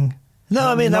sleeping. No,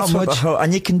 I mean, that's what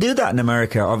and you can do that in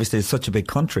America. Obviously, it's such a big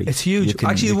country. It's huge.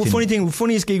 Actually, the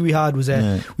funniest gig we had was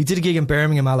we did a gig in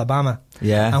Birmingham, Alabama.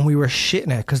 Yeah. And we were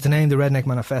shitting it because the name the Redneck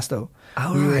Manifesto.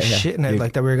 We were shitting it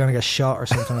like that we were going to get shot or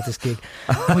something at this gig.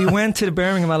 And we went to the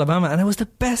Birmingham, Alabama, and it was the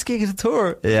best gig of the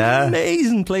tour. Yeah.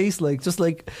 Amazing place, like just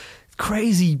like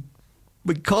crazy.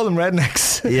 We call them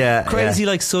rednecks. Yeah. Crazy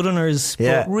like Southerners,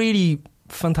 but really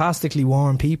fantastically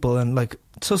warm people, and like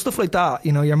so stuff like that.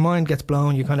 Your mind gets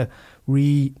blown. You kind of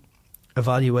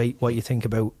re-evaluate what you think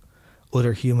about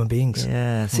other human beings.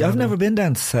 Yeah. See, I've never been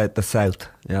down to the south,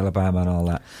 Alabama and all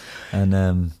that.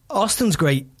 And Austin's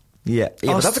great. Yeah,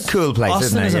 but that's a cool place.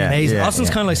 Austin is amazing. Austin's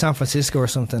kind of like San San Francisco or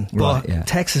something. Right, but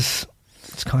Texas,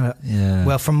 it's kind of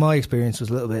well, from my experience, was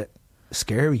a little bit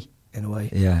scary in a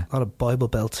way. Yeah, a lot of Bible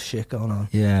Belt shit going on.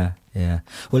 Yeah.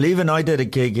 Well, even I did a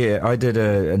gig. I did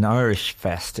an Irish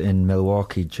fest in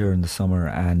Milwaukee during the summer,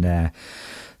 and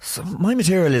so my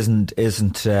material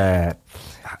isn't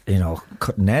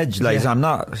cutting edge. Like I'm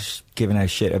not giving out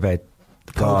shit about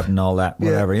God and all that,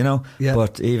 whatever, Yeah.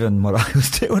 But even what I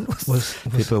was doing was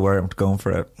people weren't going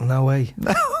for it. No way.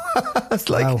 It's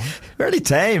like fairly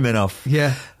tame enough.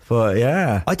 Yeah. But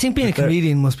yeah. I think being a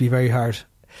comedian must be very hard.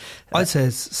 I'd say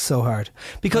it's so hard.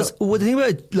 Because the thing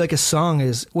about like a song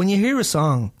is when you hear a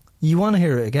song, you want to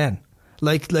hear it again.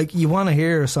 Like you want to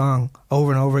hear a song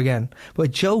over and over again. But a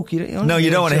joke, you don't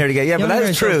want to hear it again. Yeah, but that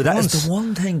is true. That once. is the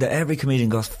one thing that every comedian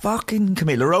goes, fucking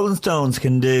comedian. The Rolling Stones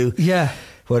can do. Yeah.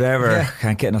 Whatever,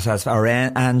 can't get ourselves, or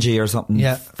Angie or something.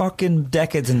 Yeah. Fucking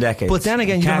decades and decades. But then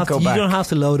again, you don't have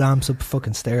to load amps up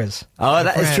fucking stairs. Oh,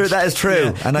 that is true. That is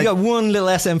true. Yeah. And you got one little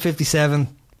SM57.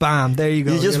 Bam, there you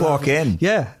go. You just walk in.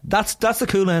 Yeah, that's the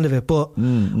cool end of it. But I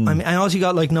mean, and also you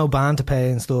got like no band to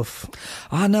pay and stuff.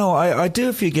 Oh no, I do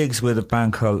a few gigs with a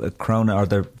band called Cronin, or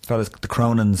the fellas, the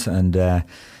Cronins, and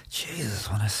Jesus,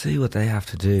 when I see what they have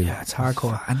to do. Yeah, it's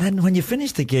hardcore. And then when you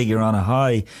finish the gig, you're on a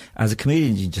high. As a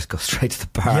comedian, you just go straight to the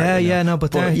bar.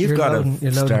 But then you've got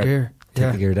to start gear.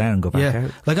 Take the gear down and go back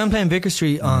out. Like I'm playing Vicar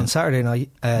Street on Saturday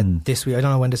night this week. I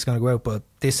don't know when this is going to go out, but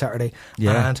this Saturday.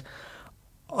 Yeah. And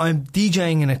I'm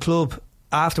DJing in a club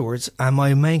afterwards, and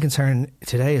my main concern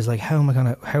today is like, how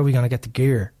are we going to get the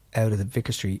gear out of the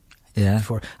Vicar Street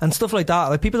before. And stuff like that.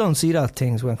 Like, people don't see that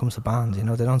things when it comes to bands, you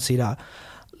know. They don't see that,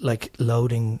 like,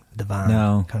 loading the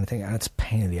van kind of thing. And it's a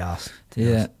pain in the ass.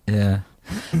 Yeah.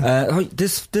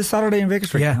 This Saturday in Baker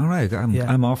Street? Yeah. All right.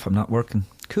 I'm off. I'm not working.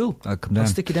 Cool. I'll come down. I'll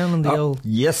stick you down on the old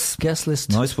guest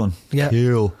list. Nice one. Yeah.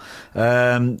 Cool.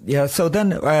 So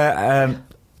then,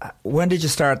 when did you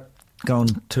start going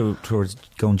towards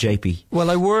going JP?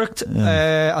 Well, I worked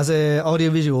as an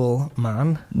audiovisual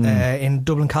man in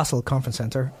Dublin Castle Conference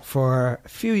Centre for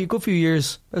a good few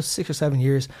years, about 6 or 7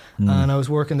 years. And I was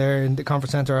working there in the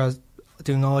conference centre. I was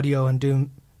doing audio and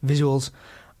doing visuals.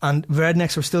 And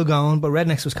Rednecks were still going, but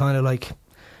Rednecks was kind of like,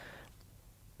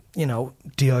 you know,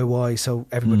 DIY, so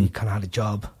everybody kind of had a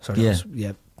job, sort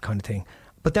of, kind of thing.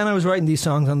 But then I was writing these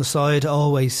songs on the side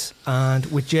always, and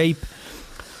with Jape,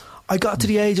 I got to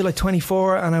the age of like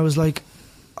 24, and I was like,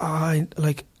 I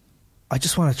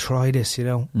just want to try this, you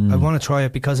know. I want to try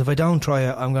it, because if I don't try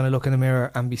it, I'm going to look in the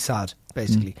mirror and be sad,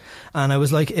 basically. And I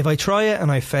was like, if I try it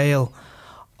and I fail,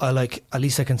 at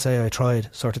least I can say I tried,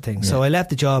 sort of thing. Yeah. So I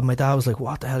left the job. My dad was like,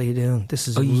 "What the hell are you doing? This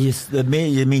is." You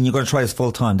mean you're going to try this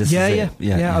full time? Yeah.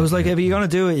 I was like, if you're going to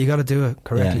do it, you got to do it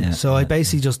correctly. So I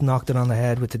basically just knocked it on the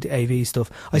head with the AV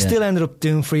stuff. I still ended up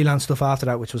doing freelance stuff after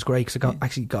that, which was great, because I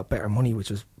actually got better money,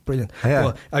 which was brilliant.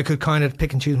 But I could kind of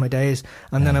pick and choose my days,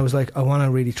 and then I was like, I want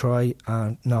to really try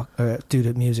and do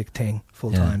the music thing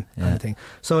full time kind of thing.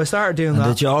 So I started doing that.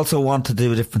 Did you also want to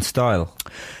do a different style?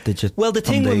 Did you? Well, the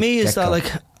thing with me is that,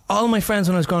 like, all my friends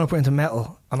when I was growing up were into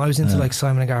metal, and I was into like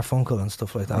Simon and Garfunkel and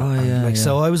stuff like that.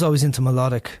 So I was always into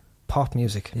melodic pop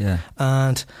music.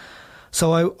 And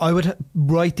so I would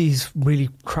write these really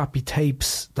crappy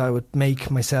tapes that I would make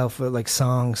myself with, like,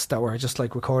 songs that were just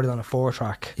like recorded on a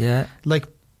 4-track. Like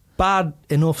bad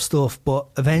enough stuff, but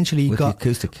eventually with got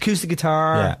acoustic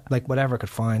guitar, like whatever I could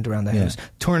find around the house,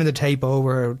 turning the tape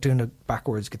over, doing a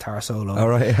backwards guitar solo,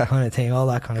 kind of thing, all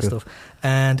that kind of stuff.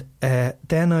 And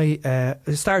then I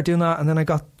started doing that, and then I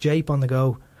got Jape on the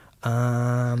go.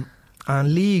 And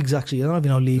Leagues, actually, I don't know if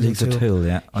you know Leagues. Leagues are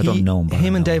Tool, I don't know him.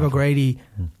 Him and Dave O'Grady,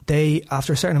 they,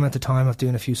 after a certain amount of time of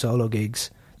doing a few solo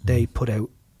gigs, they put out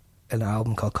an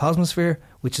album called Cosmosphere,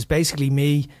 which is basically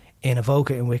me in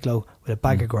Avoca in Wicklow with a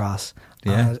bag of grass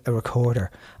and a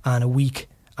recorder and a week,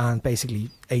 and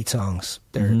basically 8 songs.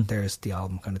 There's the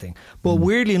album kind of thing. But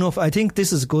weirdly enough, I think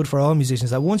this is good for all musicians,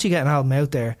 that once you get an album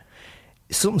out there,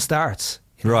 something starts.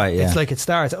 Right, It's like it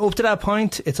starts. Up to that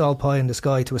point, it's all pie in the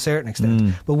sky to a certain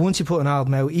extent. But once you put an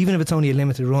album out, even if it's only a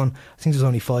limited run, I think there's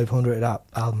only 500 of that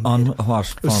album. On what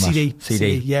format?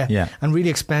 CD, yeah. And really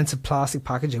expensive plastic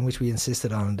packaging, which we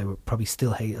insisted on, and they would probably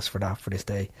still hate us for that for this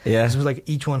day. Yeah. It was like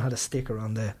each one had a sticker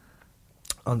on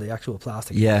the actual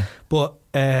plastic. Yeah. But,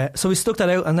 so we stuck that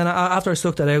out, and then after I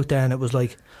stuck that out, then it was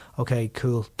like, okay,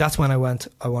 cool. That's when I went,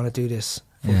 I want to do this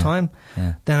full time.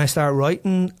 Then I started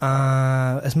writing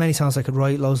as many songs as I could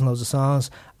write, loads and loads of songs.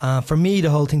 For me,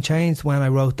 the whole thing changed when I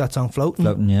wrote that song Floating,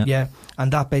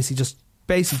 and that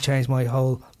basically changed my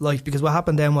whole life, because what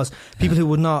happened then was people who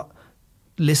would not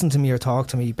listen to me or talk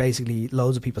to me, basically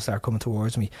loads of people started coming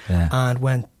towards me. And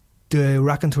when the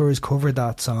Raconteurs covered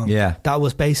that song, that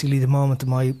was basically the moment that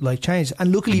my life changed.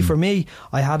 And luckily for me,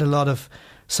 I had a lot of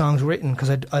songs written, because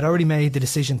I'd already made the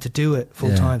decision to do it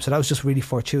full time, so that was just really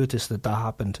fortuitous that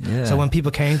happened. So when people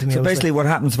came to me, so basically what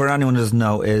happens, for anyone who doesn't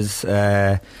know, is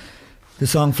the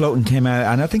song Floating came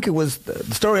out, and I think it was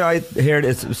the story I heard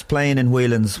is it was playing in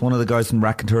Whelan's. One of the guys from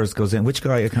Raconteurs goes in. Which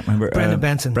guy? I can't remember. Brendan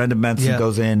Benson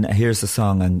goes in, hears the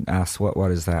song and asks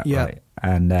what is that, right?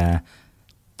 And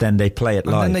then they play it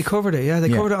live, and then they covered it. They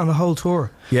covered it on the whole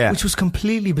tour, which was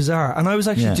completely bizarre. And I was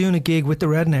actually doing a gig with the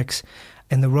Rednecks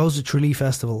in the Rose of Tralee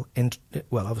Festival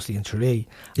obviously in Tralee.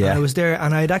 And I was there,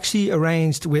 and I had actually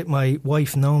arranged with my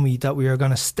wife Naomi that we were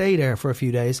going to stay there for a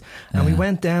few days, and we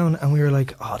went down, and we were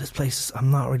like, oh, this place is,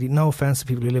 I'm not really, no offence to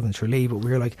people who live in Tralee, but we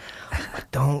were like, I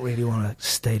don't really want to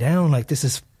stay down, like, this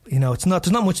is, you know, there's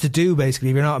not much to do, basically,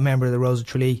 if you're not a member of the Rose of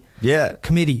Tralee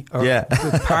committee or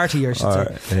party, or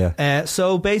should say.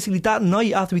 So basically that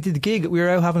night after we did the gig, we were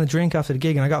out having a drink after the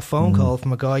gig, and I got a phone call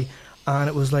from a guy, and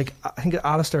it was like, I think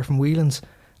Alistair from Whelan's,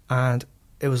 and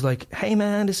it was like, hey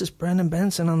man, this is Brendan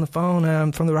Benson on the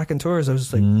phone from the Raconteurs. I was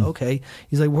just like, okay.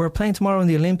 He's like, we're playing tomorrow in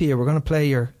the Olympia, we're going to play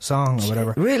your song or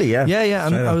whatever. Really? Yeah.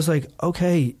 And I was like,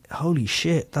 okay, holy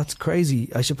shit, that's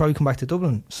crazy, I should probably come back to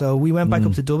Dublin. So we went back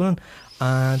up to Dublin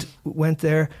and went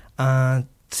there and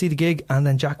see the gig, and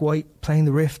then Jack White playing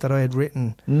the riff that I had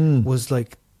written was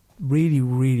like really,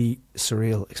 really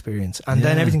surreal experience. And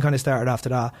then everything kind of started after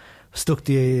that. I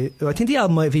think the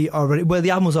album might be already. Well, the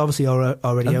album was obviously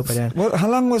already out by then. Well, how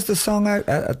long was the song out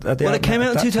at the Well, it came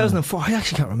out in 2004. I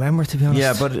actually can't remember, to be honest.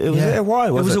 Yeah, but it was a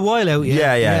while. It was a while out.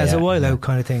 Yeah. It was a while out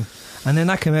kind of thing. And then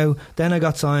that came out. Then I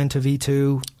got signed to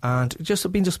V2, and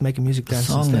I've been making music. The then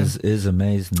song since then. is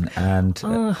amazing, and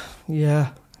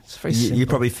yeah. It's very simple. You're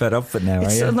probably fed up with it now,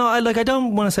 are you? No, I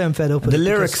don't want to say I'm fed up with it. The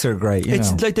lyrics are great, you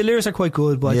know. Like the lyrics are quite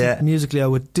good, but I think musically I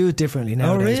would do it differently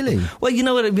nowadays. Oh, really? But, well, you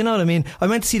know what I mean. I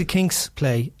went to see the Kinks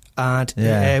play, and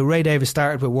Ray Davies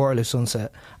started with Waterloo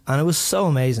Sunset, and it was so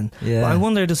amazing. Yeah. But I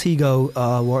wonder, does he go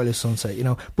Waterloo Sunset? You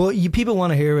know, but people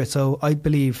want to hear it, so I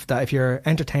believe that if you're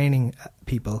entertaining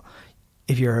people,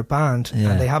 if you're a band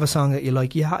and they have a song that you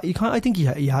like, I think you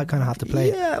kind of have to play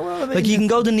it. Yeah, well, I mean, like you can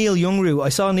go the Neil Young route. I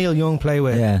saw Neil Young play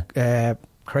with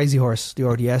Crazy Horse, the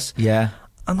RDS. Yeah.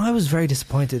 And I was very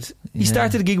disappointed. He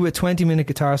started the gig with a 20-minute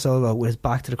guitar solo with his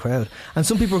back to the crowd. And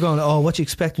some people were going, oh, what do you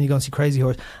expect when you go and see Crazy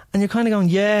Horse? And you're kind of going,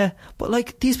 yeah, but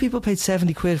like these people paid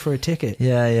 70 quid for a ticket.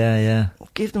 Yeah.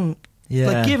 Give them...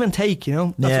 like give and take, you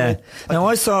know. That's Now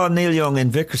I saw Neil Young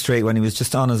in Vicar Street when he was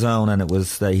just on his own, and it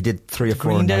was he did 3 or 4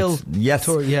 Greendale nights. Yes,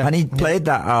 tour, and he played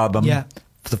that album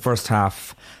for the first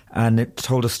half, and it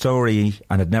told a story,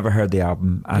 and I'd never heard the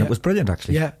album, and it was brilliant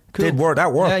actually. Yeah, cool.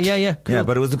 That worked. Yeah, cool. Yeah,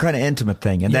 but it was a kind of intimate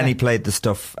thing, and then he played the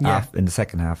stuff in the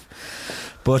second half.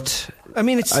 But I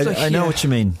mean, it's I know what you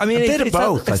mean. I mean, a bit of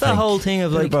both. It's that whole thing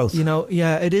of like, both. you know,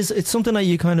 it is. It's something that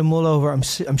you kind of mull over. I'm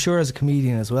sure as a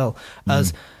comedian as well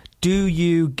as. Do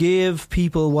you give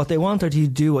people what they want, or do you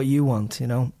do what you want, you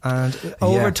know? And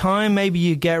over time, maybe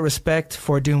you get respect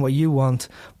for doing what you want,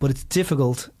 but it's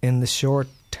difficult in the short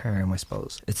term, I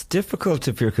suppose. It's difficult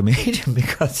if you're a comedian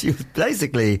because you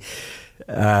basically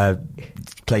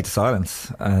play to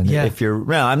silence. And if you're...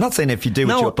 Well, I'm not saying if you do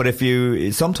but if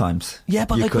you... Sometimes. Yeah,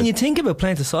 but like when you think about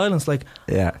playing to silence, like...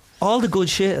 Yeah. All the good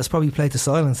shit has probably played to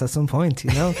silence at some point,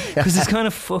 you know? Because it's kind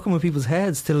of fucking with people's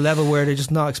heads to the level where they're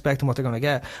just not expecting what they're going to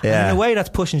get. Yeah. And in a way, that's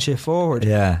pushing shit forward.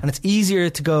 Yeah. And it's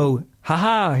easier to go,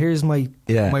 haha, here's my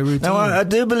routine. Now, I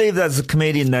do believe that as a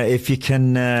comedian, that if you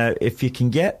can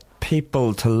get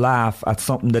people to laugh at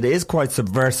something that is quite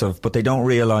subversive, but they don't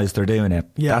realise they're doing it,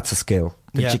 that's a skill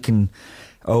that you can,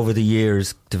 over the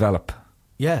years, develop.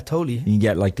 Yeah, totally. You can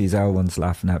get like these old ones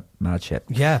laughing at mad shit.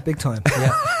 Yeah, big time.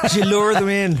 Yeah, you lure them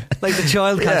in like the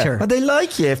child catcher. But they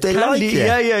like you if they like you.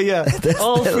 Yeah.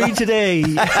 All free today.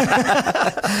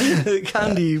 The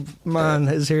Candy Man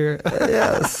is here.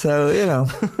 Yeah, so you know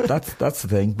that's the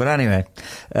thing. But anyway,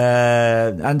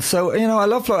 and so you know I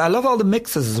love all the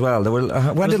mixes as well. There were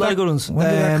when did that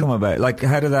come about? Like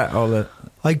how did that all?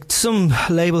 Like some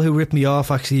label who ripped me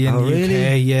off actually in the UK.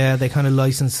 Really? Yeah, they kind of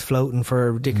licensed Floating for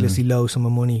a ridiculously low sum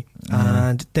of money,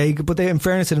 and they in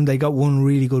fairness to them, they got one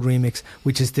really good remix,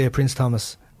 which is the Prince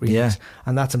Thomas remix,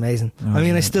 and that's amazing.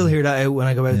 I still hear that out when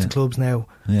I go out to clubs now,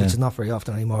 which is not very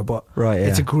often anymore, but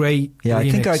it's a great remix.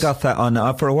 I think I got that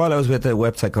on for a while. I was with a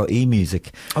website called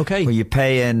eMusic, where you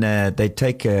pay in, they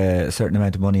take a certain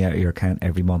amount of money out of your account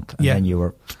every month, and then you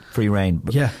were free reign.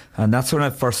 And that's when I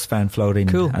first found Floating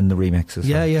and the remixes.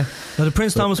 Yeah. Now the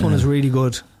Prince Thomas one is really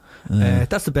good.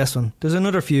 That's the best one. There's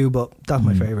another few, but that's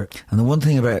my favourite. And the one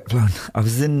thing about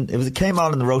Floating, it came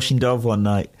on in the Roisin Dove one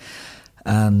night,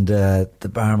 and the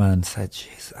barman said,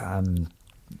 "Jeez,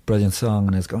 brilliant song,"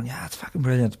 and I was going, "Yeah, it's fucking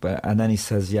brilliant." And then he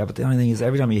says, "Yeah, but the only thing is,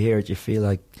 every time you hear it, you feel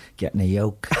like getting a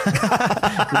yoke."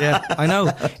 Yeah, I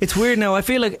know. It's weird now. I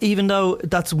feel like even though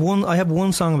I have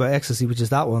one song about ecstasy, which is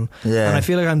that one, and I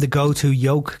feel like I'm the go-to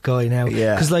yoke guy now.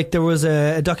 Yeah. Because like there was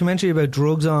a documentary about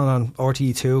drugs on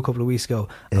RTE2 a couple of weeks ago.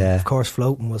 And of course,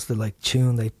 Floating was the like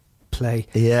tune they play.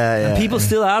 And people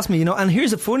still ask me, you know. And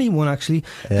here's a funny one actually.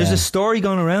 There's a story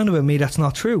going around about me that's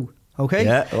not true. Okay.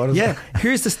 Yeah.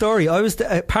 Here's the story.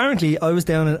 Apparently I was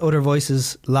down in Other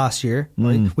Voices last year,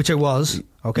 right? Which I was.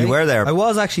 Okay. You were there. I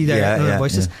was actually there in Other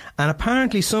Voices, and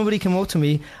apparently somebody came up to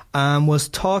me and was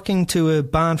talking to a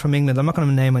band from England. I'm not going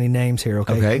to name any names here.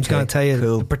 Okay. I'm just going to tell you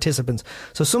the participants.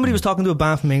 So somebody was talking to a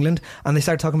band from England, and they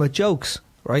started talking about jokes.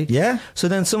 Right? Yeah. So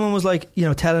then someone was like, you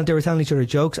know, they were telling each other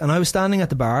jokes, and I was standing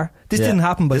at the bar. This didn't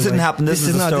happen, by the way. This didn't happen. This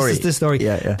is the story. This is the story.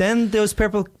 Yeah. Then those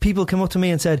people came up to me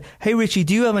and said, "Hey, Richie,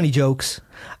 do you have any jokes?"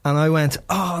 And I went,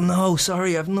 "Oh no,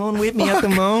 sorry, I've none with me at the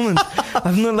moment."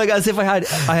 I've none, like as if I had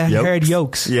heard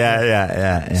yokes.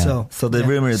 Yeah. So the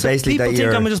rumor is basically people that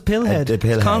you're think I'm just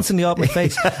pillhead, constantly off my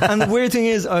face. And the weird thing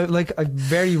is, I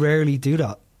very rarely do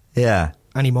that. Yeah.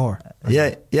 Anymore.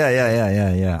 Yeah.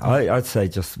 I'd say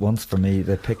just once for me,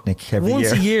 the picnic every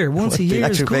year. Once a year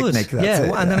is good. Picnic,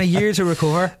 and then a year to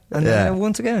recover, and then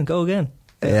once again, go again.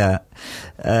 Yeah.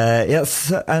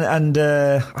 Yes. And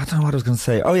I don't know what I was going to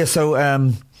say. Oh, yeah. So,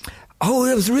 I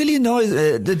was really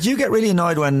annoyed. Did you get really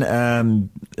annoyed when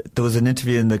there was an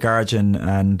interview in The Guardian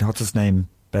and what's his name?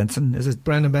 Benson? Is it?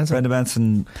 Brendan Benson. Brendan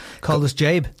Benson. Called us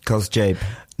Jabe. Calls Jabe.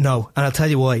 No, and I'll tell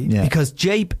you why. Yeah. Because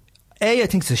Jabe, I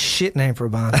think it's a shit name for a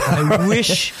band. And I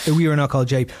wish that we were not called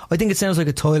Jabe. I think it sounds like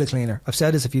a toilet cleaner. I've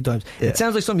said this a few times. Yeah. It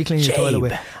sounds like something you clean your toilet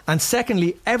with. And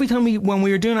secondly, every time when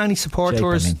we were doing any support Jabe,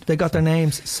 tours, I mean. they got their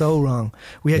names so wrong.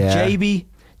 We had JB,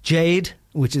 Jade,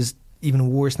 which is even a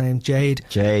worse name, Jade.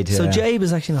 Jade, yeah. So Jabe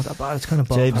is actually not that bad. It's kind of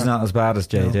ballpark. Jabe's not as bad as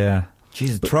Jade, yeah.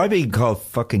 Jesus, try being called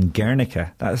fucking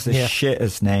Guernica. That's the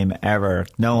shittest name ever.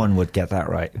 No one would get that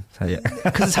right.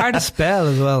 Because it's hard to spell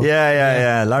as well.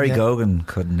 Yeah. Larry Gogan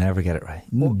could never get it right.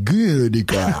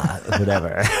 Guernica.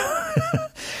 Whatever.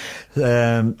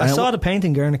 I saw the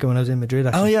painting Guernica when I was in Madrid,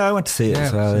 actually. Oh yeah, I went to see it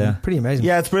as well. Yeah, pretty amazing.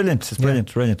 Yeah, it's brilliant. It's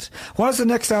brilliant. What was the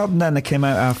next album then that came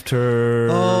out after?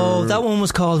 Oh, that one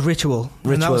was called Ritual.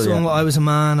 And that was the one where I Was a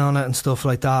Man on it and stuff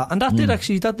like that. And that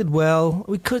did well.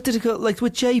 We did it like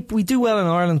with Jape. We do well in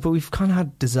Ireland, but we've kind of had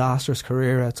a disastrous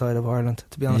career outside of Ireland,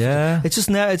 to be honest. Yeah, it's just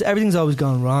now everything's always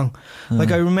gone wrong.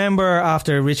 Like I remember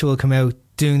after Ritual came out,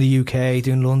 doing the UK,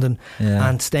 doing London,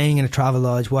 and staying in a travel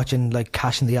lodge, watching like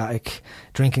Cash in the Attic,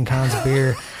 drinking cans of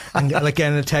beer, and like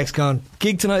getting a text going,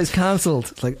 "Gig tonight is cancelled."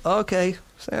 It's like, okay,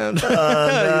 sound.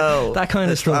 No. That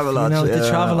kind of stuff. Travel lodge, the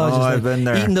travel lodge is like I've been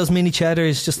there. eating those mini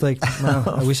cheddars, just like, man,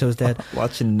 I wish I was dead.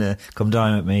 Watching Come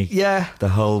Dine With Me. Yeah. The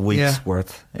whole week's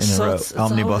worth in a row.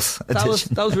 Omnibus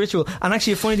edition. That was Ritual. And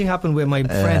actually a funny thing happened with my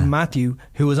friend Matthew,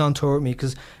 who was on tour with me,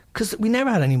 because we never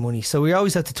had any money, so we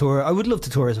always had to tour. I would love to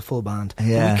tour as a full band, but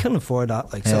we couldn't afford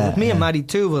that. Like, so with me and Maddie,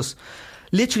 two of us,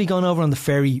 literally gone over on the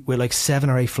ferry with like 7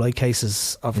 or 8 flight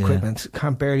cases of equipment,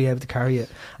 barely able to carry it.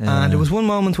 And there was one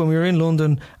moment when we were in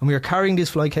London and we were carrying these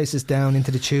flight cases down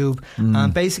into the tube,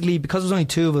 and basically because there was only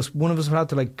 2 of us, one of us had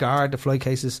to like guard the flight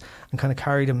cases and kind of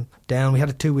carry them down. We had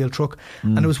a 2-wheel truck,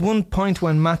 and there was one point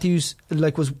when Matthew's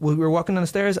we were walking down the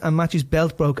stairs and Matthew's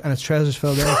belt broke and his trousers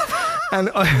fell down. And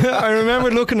I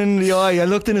remember looking in the eye. I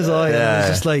looked in his eye and I was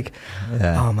just like,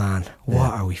 oh man,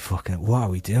 what are we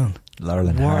doing? Laurel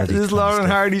and Hardy. This is Laurel and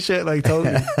Hardy shit, like,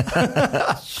 totally.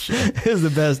 It was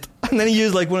the best. And then he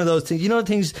used like one of those things, you know,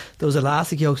 those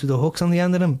elastic yokes with the hooks on the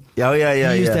end of them? Oh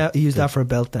yeah. He used that for a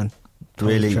belt then.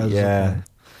 Really? Yeah.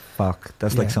 Fuck,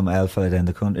 that's like some elf out in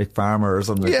the country, farmer or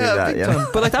something like that. Yeah.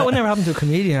 But like that would never happen to a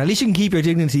comedian. At least you can keep your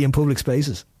dignity in public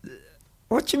spaces.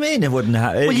 What do you mean it wouldn't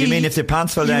happen? Well, you mean if your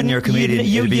pants fell down, you're a comedian,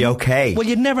 it'd be okay? Well,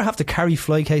 you'd never have to carry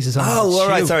fly cases on. Oh, all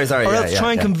right, sorry. Or else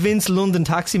try and convince London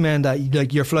taxi men that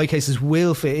like your fly cases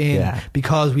will fit in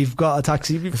because we've got a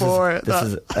taxi before. It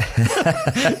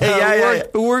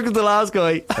worked with the last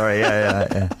guy. Sorry,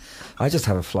 yeah. I just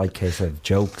have a flight case of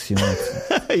jokes, you know.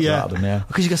 Yeah,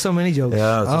 because you got so many jokes.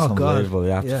 Yeah, it's just unbelievable.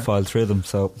 You have to file through them.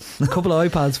 So a couple of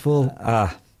iPads full.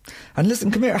 And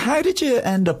listen, come here. How did you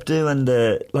end up doing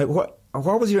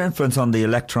what was your influence on the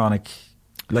electronic?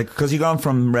 Like, because you've gone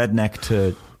from redneck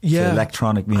to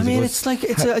electronic music. I mean, I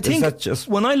think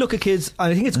when I look at kids,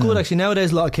 I think it's good actually.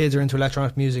 Nowadays, a lot of kids are into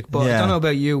electronic music, but I don't know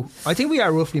about you. I think we are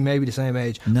roughly maybe the same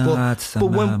age. No,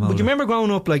 but you remember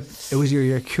growing up, like, it was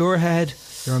your Cure head,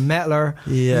 you're a metaler.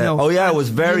 Yeah. It was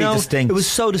very distinct. It was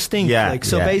so distinct. Yeah.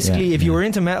 Basically, if you were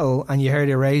into metal and you heard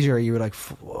Erasure, you were like,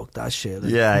 fuck that shit.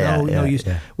 Like, no use.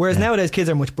 Yeah. Whereas nowadays, kids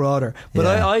are much broader. But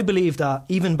I believe that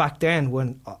even back then,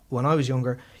 when I was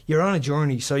younger, you're on a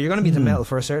journey. So you're going to be into metal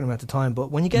for a certain amount of time. But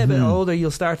when you get a bit older,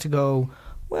 you'll start to go,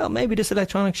 well, maybe this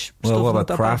electronic stuff. What about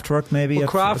Kraftwerk, maybe? Well,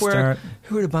 Kraftwerk,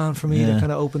 who were the band for me that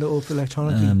kind of opened it up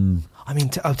electronically? I mean,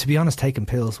 to be honest, taking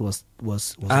pills was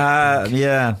you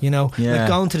know, like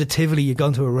going to the Tivoli, you're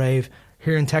going to a rave,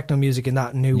 hearing techno music in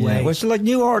that new way. Which like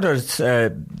New Order's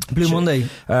Blue Monday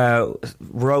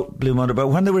wrote Blue Monday, but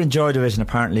when they were in Joy Division,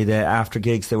 apparently after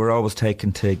gigs they were always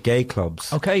taken to gay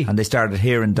clubs. Okay, and they started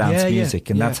hearing dance music,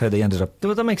 and that's how they ended up.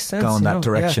 That makes sense. Going that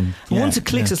direction. Yeah. Once it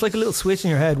clicks, it's like a little switch in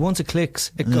your head. Once it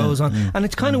clicks, it goes on, and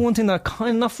it's kind of one thing that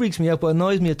kind of not freaks me out, but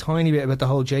annoys me a tiny bit about the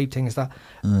whole Jape thing is that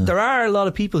there are a lot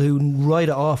of people who write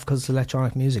it off because it's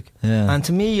electronic music, and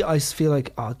to me, I feel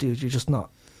like, oh, dude, you're just not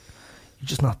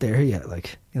there yet,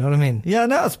 like, you know what I mean? Yeah,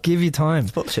 no, give you time.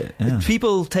 It's bullshit. Yeah.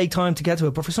 People take time to get to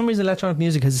it, but for some reason electronic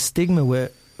music has a stigma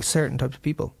with certain types of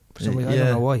people. For some reason, I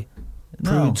don't know why.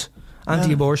 Prudes,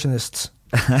 anti-abortionists.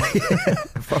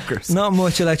 Fuckers. Not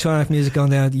much electronic music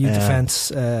going down at the Youth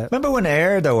Defence. Remember when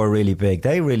Air, though, were really big?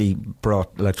 They really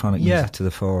brought electronic music to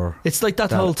the fore. It's like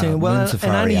that whole thing. Well, in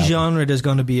any genre, there's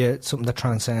going to be something that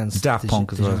transcends. Daft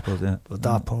Punk as well, I suppose. Well,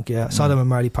 Daft Punk, Saw them in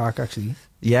Marley Park, actually.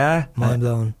 Yeah, mind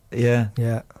blown. Yeah.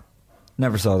 No,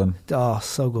 Never saw them. Oh,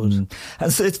 so good.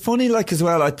 And so it's funny, like, as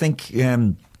well, I think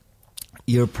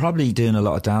you're probably doing a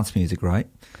lot of dance music, right?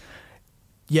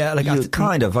 Yeah, like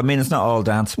kind of. I mean, it's not all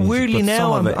dance music. Weirdly, but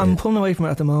now some of I'm it pulling away from it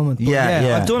at the moment. But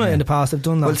yeah, I've done it in the past. I've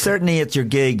done that. Well, certainly at your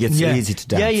gig, it's easy to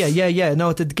dance. Yeah.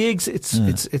 No, at the gigs,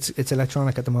 it's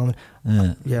electronic at the moment.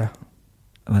 Yeah.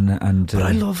 And but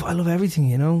I love everything,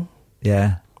 you know.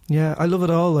 Yeah. Yeah, I love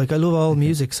it all. Like, I love all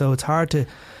music, so it's hard to.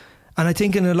 And I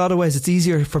think in a lot of ways, it's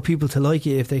easier for people to like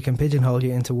you if they can pigeonhole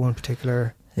you into one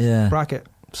particular bracket.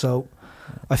 So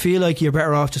I feel like you're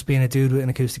better off just being a dude with an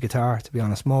acoustic guitar, to be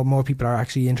honest. More people are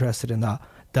actually interested in that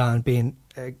than being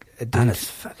a dude. And it's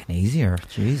fucking easier.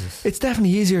 Jesus. It's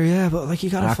definitely easier, yeah, but like, you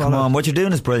gotta follow. Come on, what you're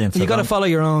doing is brilliant. You gotta follow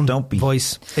your own don't be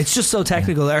voice. It's just so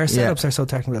technical. Our setups are so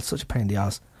technical. It's such a pain in the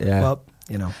ass. Yeah. Well,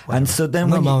 you know. Whatever. And so then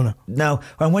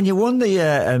when you won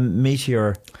the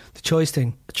Meteor, the choice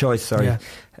thing. Does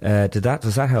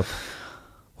that help?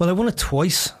 Well, I won it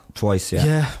twice.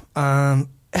 Yeah.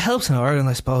 It helps in Ireland,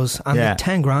 I suppose, and the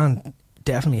 10 grand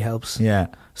definitely helps. Yeah.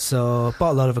 So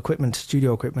bought a lot of equipment,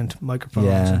 studio equipment,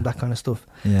 microphones, and that kind of stuff.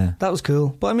 Yeah. That was cool.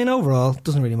 But I mean, overall, it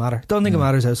doesn't really matter. Don't think it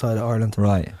matters outside of Ireland.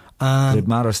 Right. It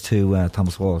matters to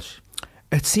Thomas Walsh.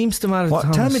 It seems to matter to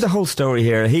Thomas. Tell me the whole story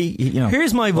here.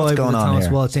 Here's my vibe with the Thomas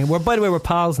Walsh thing. By the way, we're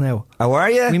pals now. Oh,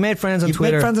 are you? We made friends on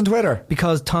Twitter. Made friends on Twitter?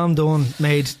 Because Tom Dunn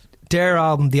made their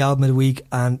album the album of the week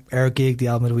and our gig the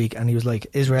album of the week, and he was like,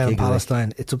 Israel and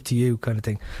Palestine, it's up to you, kind of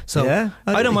thing. So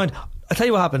I don't mind. I'll tell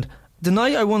you what happened. The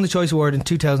night I won the Choice Award in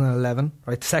 2011,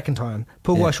 right, the second time,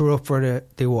 Pugwash were up for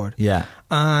the award. Yeah.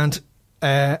 And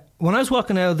when I was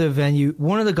walking out of the venue,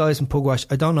 one of the guys in Pugwash,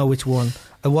 I don't know which one,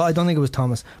 I don't think it was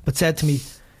Thomas, but said to me,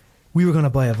 we were going to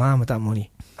buy a van with that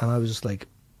money. And I was just like,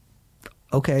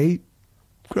 okay,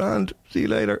 grand, see you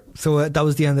later. So that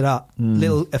was the end of that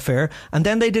little affair. And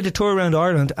then they did a tour around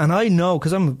Ireland, and I know,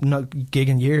 because I'm not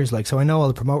gigging years, like, so I know all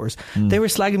the promoters. They were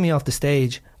slagging me off the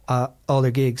stage at all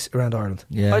their gigs around Ireland.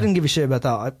 I didn't give a shit about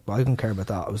that. I didn't care about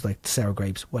that. I was like, sour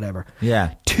grapes, whatever.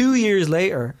 2 years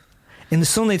later, in the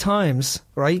Sunday Times,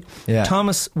 right,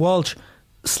 Thomas Walsh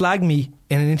slagged me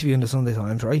in an interview in the Sunday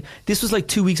Times, right? This was like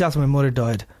 2 weeks after my mother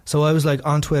died. So I was like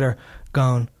on Twitter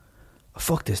going,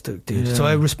 fuck this dude. So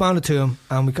I responded to him,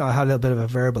 and we had a little bit of a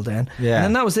verbal then. And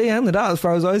then that was the end of that as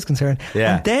far as I was concerned.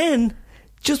 And then,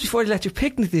 just before the Electric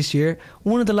Picnic this year,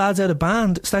 one of the lads out of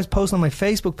band starts posting on my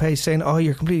Facebook page saying, oh,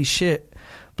 you're completely shit,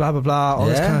 blah blah blah, all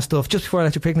this kind of stuff, just before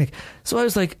Electric Picnic. So I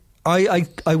was like, I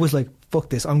was like, fuck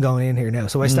this, I'm going in here now.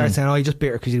 So I started saying, oh, you're just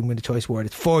bitter because you didn't win the Choice Award.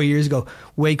 It's 4 years ago,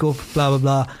 wake up, blah blah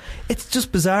blah. It's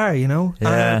just bizarre, you know.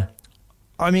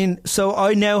 I mean, so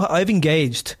I've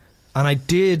engaged, and I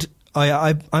did.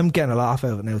 I'm getting a laugh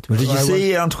out of it now. Did you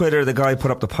see on Twitter the guy put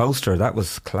up the poster? That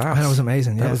was class. That was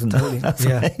amazing. Yeah, totally. That's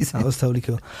amazing. That was totally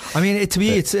cool. I mean,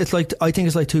 it's like, I think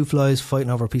it's like two flies fighting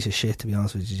over a piece of shit, to be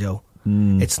honest with you, Joe.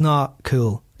 It's not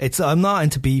cool. I'm not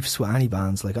into beefs with any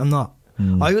bands. Like, I'm not.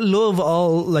 I love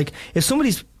all, like, if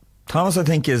somebody's... Thomas, I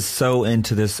think, is so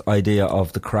into this idea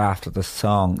of the craft of the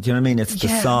song. Do you know what I mean? It's the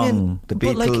song, the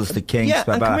Beatles, like, the Kinks,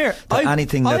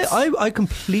 anything that's... I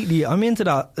completely... I'm into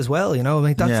that as well, you know? I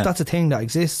mean, that's a thing that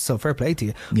exists, so fair play to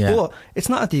you. But it's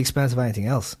not at the expense of anything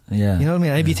else. You know what I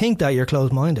mean? And if you think that, you're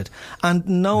closed-minded. And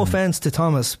no offence to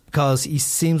Thomas, because he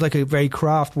seems like a very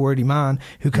craft-worthy man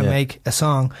who can make a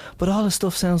song, but all his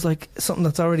stuff sounds like something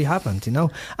that's already happened, you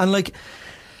know? And like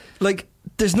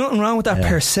there's nothing wrong with that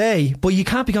per se, but you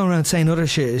can't be going around saying other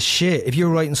shit is shit if you're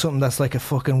writing something that's like a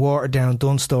fucking watered down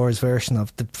Dunstores version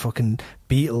of the fucking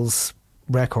Beatles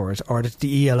record or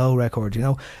the ELO record, you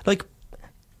know? Like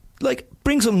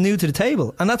bring something new to the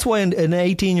table. And that's why an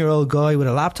 18-year-old guy with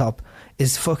a laptop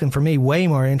is fucking, for me, way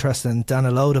more interesting than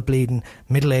a load of bleeding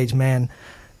middle-aged men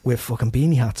with fucking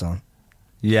beanie hats on.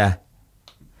 Yeah.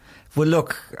 Well,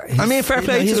 look, I mean, fair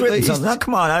play. He's written something.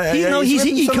 Come on,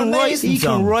 he can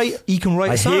write. He can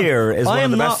write. A song. Hear is one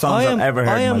of the best songs I've ever heard.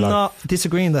 I am in my life. not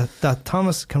disagreeing that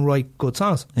Thomas can write good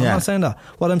songs. I'm not saying that.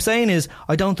 What I'm saying is,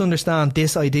 I don't understand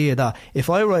this idea that if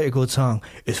I write a good song,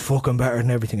 it's fucking better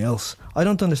than everything else. I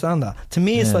don't understand that. To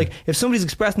me, it's like, if somebody's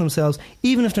expressing themselves,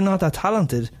 even if they're not that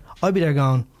talented, I'd be there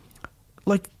going,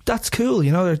 like, that's cool.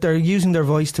 You know, they're using their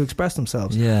voice to express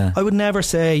themselves. Yeah. I would never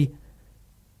say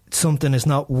something is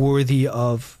not worthy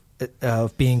of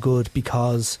being good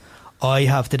because I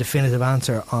have the definitive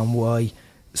answer on why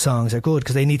songs are good,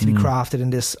 because they need to be crafted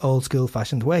in this old school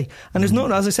fashioned way. And there's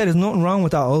nothing, as I said, there's nothing wrong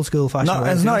with that old school fashioned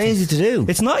way. It's not easy to do.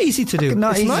 It's not easy to do. It's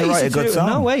not easy to write a good song.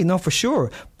 No way, no, for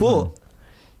sure. But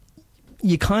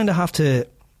you kind of have to.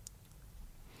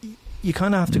 You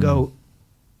kind of have to go.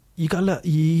 You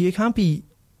can't be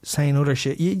saying other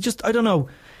shit. You just, I don't know.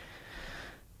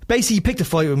 basically he picked a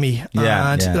fight with me.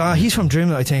 Yeah, and yeah. He's from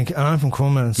Drimnagh, I think, and I'm from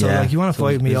Crumlin. So Yeah. like, you want to So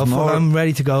fight with me? there's more- I'm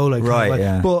ready to go. Like, Right, kind of like,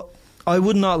 yeah. But I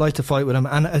would not like to fight with him.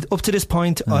 And up to this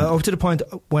point, up to the point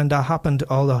when that happened,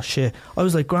 all that shit, I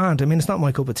was like, grand. I mean, it's not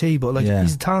my cup of tea, but like, Yeah.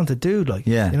 he's a talented dude. Like,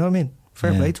 Yeah. you know what I mean?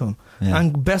 Fair Yeah. play to him. Yeah.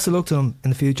 And best of luck to him in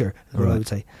the future, is what I Right. would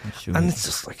say. Sure. And it's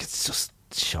just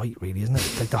shite, really, isn't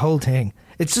it? Like, the whole thing.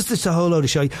 It's just a whole load of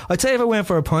shite. I'd say if I went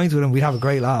for a pint with him, we'd have a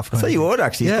great laugh. I'll tell you what,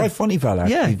 actually, he's Yeah. quite a funny fella.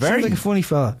 Yeah, He's very seems like a funny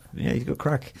fella. Yeah, he's a good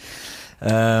crack.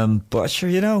 But sure,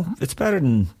 you know, it's better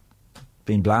than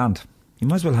being bland. You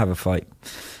might as well have a fight.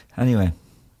 Anyway,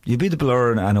 you'd be the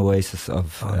Blur and Oasis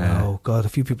of. Oh no, God! A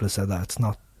few people have said that. It's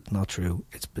not true.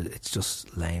 It's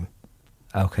just lame.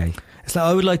 Okay. It's like,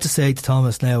 I would like to say to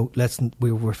Thomas now.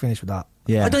 We're finished with that.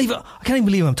 Yeah. I can't even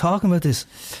believe I'm talking about this.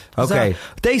 Okay.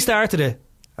 They started it.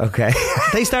 Okay.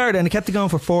 They started and it kept it going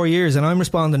for 4 years, and I'm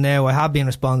responding now. I have been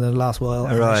responding the last while.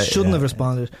 And I Right, shouldn't have yeah.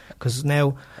 responded because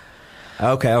now.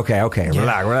 Okay. Yeah.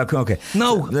 Relax. Okay.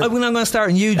 No, I'm not going to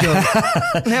start a new job.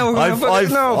 Now we're going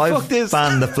to fuck this. I've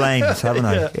fanned the flames, haven't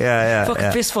I? Yeah.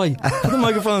 Fucking fist fight. Put the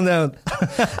microphone down.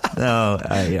 No,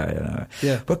 yeah.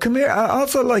 Yeah. But come here. I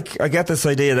also I get this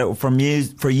idea that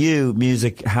for you,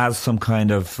 music has some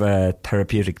kind of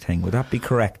therapeutic thing. Would that be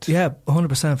correct? Yeah,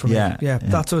 100% for me. Yeah. Yeah,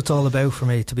 that's what it's all about for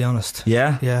me, to be honest.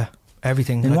 Yeah? Yeah,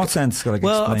 everything. In Like, what sense? Like,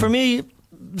 well, explain. for me,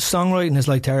 songwriting is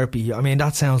like therapy. I mean,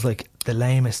 that sounds like the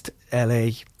lamest LA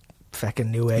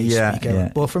fucking new age speak ever.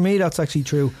 Yeah. But for me, that's actually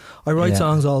true. I write Yeah.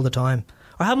 songs all the time.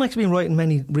 I haven't actually been writing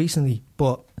many recently,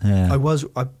 but Yeah.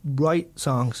 I write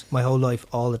songs my whole life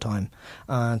all the time,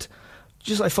 and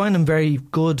I find them very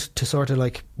good to sort of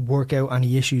like work out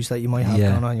any issues that you might have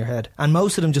Yeah. going on in your head. And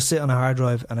most of them just sit on a hard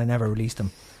drive, and I never release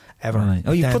them ever. Right.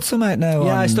 Oh, you Then- put some out now.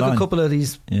 yeah, I stuck a online. couple of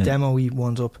these Yeah. demo-y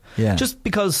ones up. Yeah. Just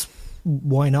because,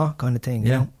 why not, kind of thing. You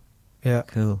Yeah. know? Yeah.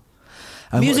 Cool.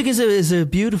 And Music is a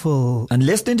beautiful. And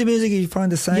listening to music, you find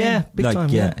the same? Yeah, big Like, time.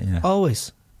 Yeah.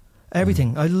 Always,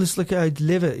 everything. I just I'd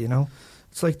live it. You know,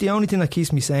 it's like the only thing that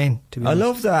keeps me sane. To be I honest.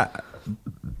 love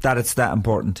that it's that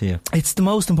important to you. It's the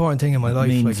most important thing in my It life.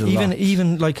 means Like a lot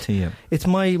even like to you. it's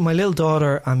my little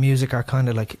daughter and music are kind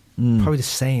of like probably the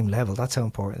same level. That's how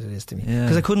important it is to me. Yeah.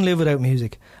 Because I couldn't live without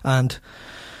music, and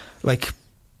like.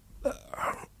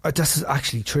 That's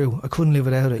actually true. I couldn't live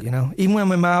without it, you know. Even when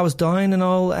my ma was dying and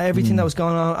all, everything that was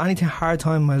going on, anything hard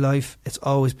time in my life, it's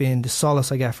always been the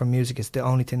solace I get from music. It's the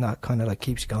only thing that kind of like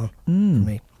keeps you going for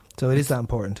me. So it is that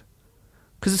important.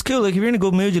 Because it's cool. Like, if you're in a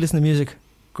good mood, you listen to music,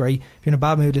 great. If you're in a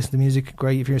bad mood, listen to music,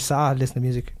 great. If you're sad, listen to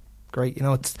music, great. You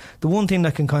know, it's the one thing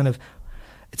that can kind of,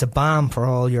 it's a balm for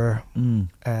all your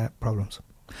problems.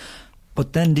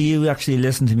 But then do you actually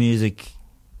listen to music?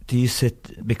 Do you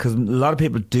sit, because a lot of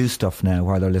people do stuff now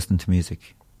while they're listening to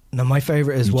music. Now, my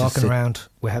favourite is You just walking sit- around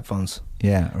with headphones.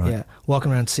 Yeah, right. Yeah,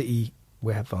 walking around city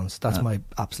with headphones. That's my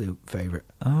absolute favourite.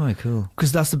 Oh, right, cool.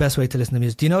 Because that's the best way to listen to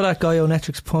music. Do you know that guy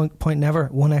Onetrix Point Never?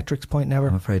 Onetrix Point Never?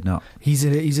 I'm afraid not. He's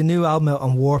a new album out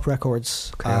on Warp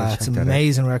Records. Okay, I'll it's check an that out.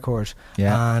 amazing record.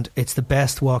 Yeah. And it's the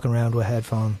best walking around with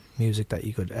headphone music that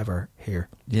you could ever hear.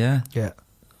 Yeah, Yeah.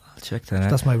 I'll check that out.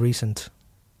 That's my recent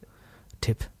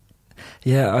tip.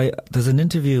 Yeah, there's an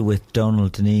interview with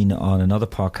Donald Deneen on another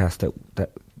podcast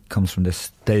that comes from this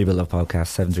stable of podcasts,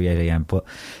 738am. But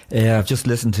I've just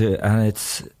listened to it, and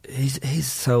he's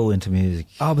so into music.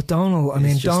 Oh, but Donald, I It's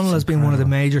mean, just Donald has been one of the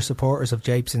incredible. major supporters of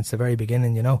Jape since the very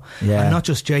beginning, you know. Yeah. And not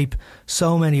just Jape,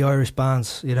 so many Irish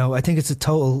bands, you know. I think it's a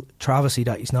total travesty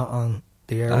that he's not on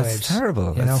the airwaves. That's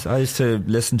terrible. You know? I used to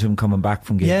listen to him coming back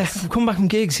from gigs. Yeah, coming back from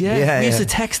gigs, yeah. We used to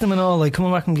text him and all, like,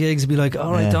 coming back from gigs, be like,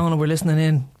 all right, Yeah. Donald, we're listening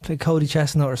in, play Cody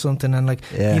Chestnut or something, and, like,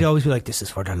 Yeah. he'd always be like, this is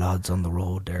for the lads on the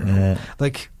road there. Yeah.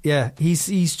 Like, yeah,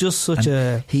 he's just such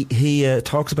a... He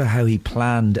talks about how he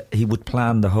would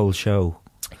plan the whole show.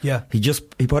 Yeah.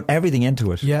 He put everything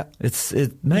into it. Yeah. It's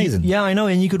amazing. Yeah, I know,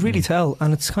 and you could really tell,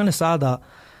 and it's kind of sad that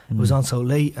it was on so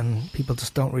late, and people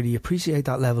just don't really appreciate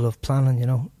that level of planning, you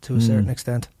know, to a certain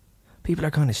extent. People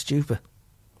are kind of stupid,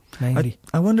 mainly.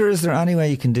 I wonder, is there any way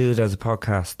you can do it as a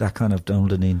podcast, that kind of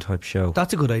Donald Deneen type show?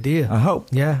 That's a good idea. I hope.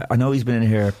 Yeah. I know he's been in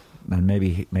here, and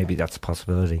maybe that's a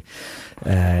possibility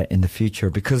in the future,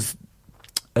 because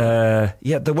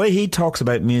the way he talks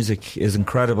about music is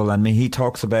incredible. I mean, he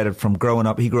talks about it from growing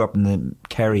up. He grew up in the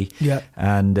Kerry,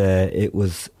 and it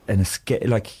was an escape.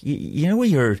 Like, you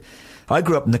know, I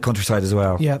grew up in the countryside as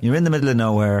well. Yeah. You're in the middle of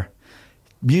nowhere.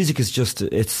 Music is just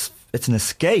it's an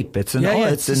escape. It's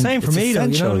it's the same for me, though.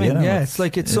 You know what I mean? Yeah, It's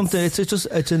it's something.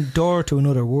 It's a door to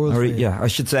another world. for you. yeah, I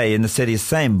should say in the city is the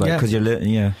same, but because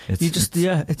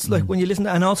it's like when you listen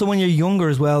to, and also when you're younger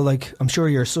as well. Like, I'm sure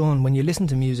your son, when you listen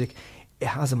to music, it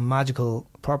has a magical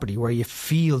property where you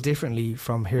feel differently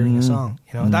from hearing a song.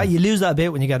 You know, that you lose that a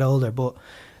bit when you get older, but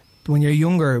when you're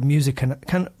younger, music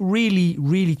can really,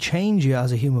 really change you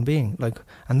as a human being. Like,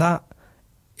 and that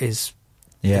is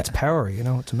its power. You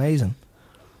know, it's amazing.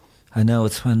 I know,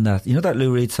 it's when that, you know that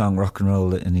Lou Reed song, Rock and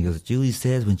Roll, and he goes, Julie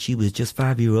says when she was just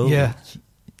 5 years old. Yeah.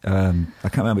 I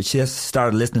can't remember. She just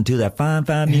started listening to that fan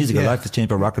music. Her life has changed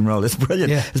by rock and roll. It's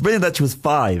brilliant. Yeah. It's brilliant that she was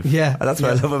 5. Yeah, and that's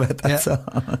what I love about that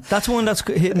song. That's one that's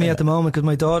hitting me at the moment because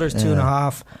my daughter's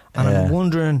 2.5, and I'm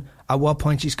wondering at what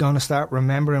point she's going to start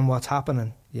remembering what's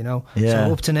happening. You know,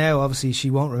 so up to now, obviously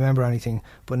she won't remember anything,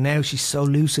 but now she's so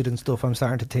lucid and stuff. I'm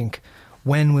starting to think,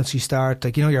 when will she start?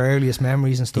 Like, you know, your earliest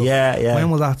memories and stuff. Yeah. When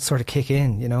will that sort of kick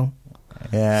in? You know.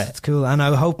 Yeah, it's cool, and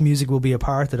I hope music will be a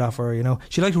part of that for her. You know,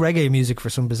 she likes reggae music for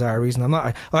some bizarre reason.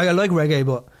 I like reggae,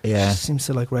 but she seems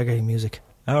to like reggae music.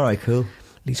 All right, cool.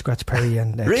 Lee Scratch Perry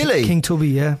and really? King Tubby.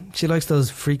 Yeah, she likes those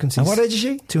frequencies. And what age is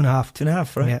she? 2.5.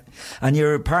 2.5, right? Yeah. And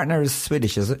your partner is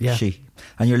Swedish, is it? Yeah. She.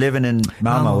 And you're living in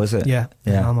Malmo, is it? Yeah.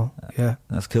 Malmo. Yeah.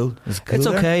 That's cool. It's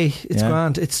okay. It's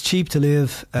grand. It's cheap to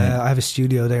live. I have a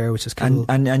studio there, which is cool.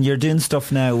 And you're doing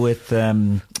stuff now with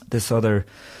this other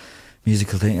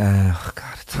musical thing.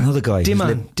 It's another guy.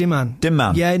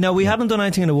 Dimman. Yeah, no, we haven't done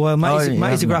anything in a while.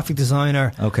 Matty's a graphic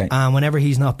designer. Okay. And whenever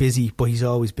he's not busy, but he's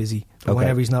always busy. But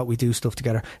whenever he's not, we do stuff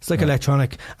together. It's like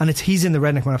electronic, and he's in the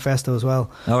Redneck Manifesto as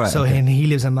well. All right. So and he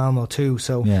lives in Malmo too.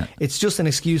 So it's just an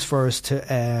excuse for us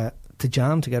to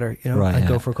jam together, you know, and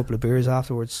go for a couple of beers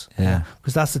afterwards. Yeah.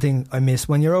 Because that's the thing I miss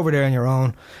when you're over there on your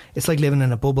own. It's like living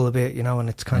in a bubble a bit, you know, and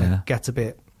it's kind of gets a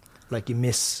bit like you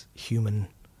miss human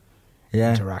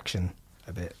interaction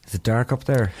a bit. Is it dark up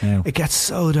there now? It gets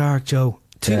so dark, Joe.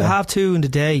 2:30 in the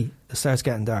day, it starts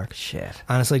getting dark. Shit.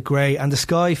 And it's like grey, and the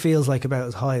sky feels like about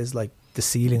as high as like the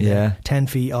ceiling. There, 10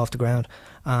 feet off the ground.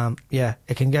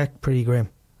 It can get pretty grim.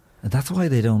 That's why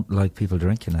they don't like people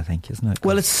drinking, I think, isn't it?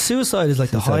 Well, suicide is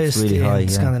like the highest really in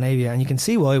Scandinavia, and you can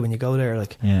see why when you go there.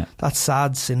 Like that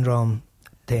SAD syndrome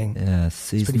thing. Yeah,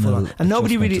 seasonal. And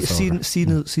nobody really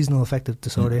seasonal affective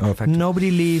disorder.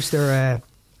 Nobody leaves their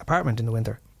apartment in the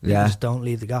winter. They just don't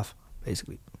leave the gaff,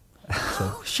 basically.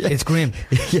 So it's grim.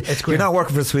 It's grim. You're not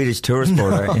working for Swedish Tourist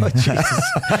Board, are you? Jesus.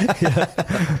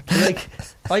 Like,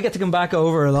 I get to come back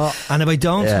over a lot, and if I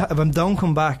don't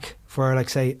come back for like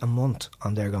say a month,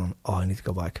 I'm there going, I need to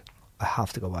go back. I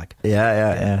have to go back.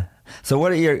 Yeah. So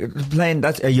what are you playing?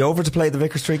 Are you over to play the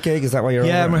Vicar Street gig? Is that why you're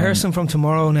over? Yeah, I'm rehearsing from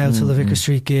tomorrow now till the Vicar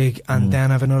Street gig, and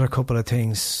then I have another couple of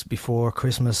things before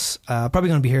Christmas. Probably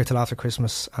going to be here till after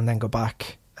Christmas, and then go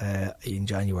back in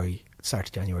January, start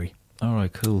of January. All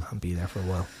right, cool. And be there for a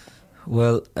while.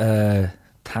 Well,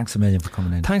 thanks a million for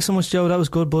coming in. Thanks so much, Joe. That was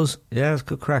good buzz. Yeah, it was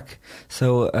good crack.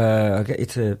 So I'll get you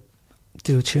to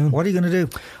do a tune. What are you going to do?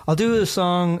 I'll do a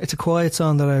song. It's a quiet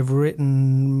song that I've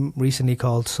written recently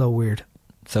called So Weird.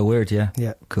 So Weird, yeah?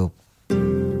 Yeah. Cool.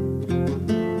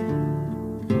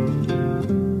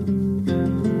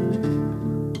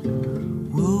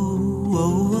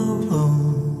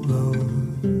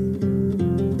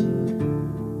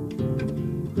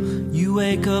 You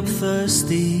wake up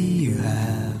thirsty, you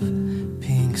have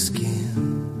pink skin.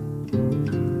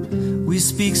 We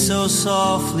speak so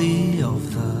softly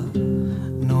of the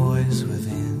noise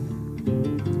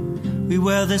within. We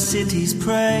wear the city's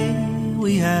prey,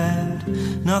 we had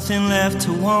nothing left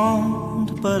to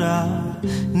want, but our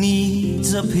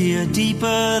needs appear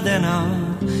deeper than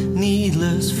our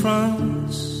needless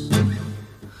fronts.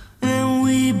 And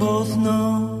we both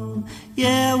know,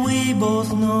 yeah, we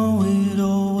both know it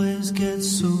always gets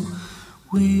so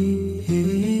weird.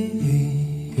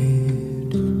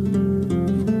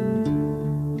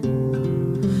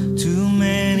 Too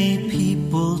many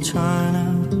people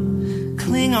trying to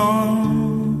cling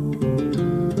on.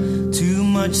 Too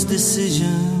much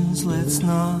decisions, let's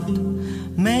not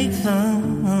make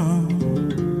them.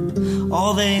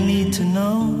 All they need to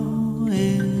know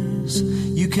is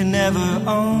you can never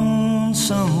own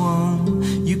someone.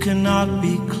 You cannot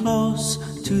be close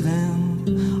to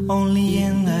them, only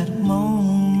in that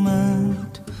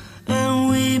moment. And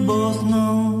we both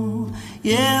know,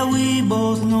 yeah, we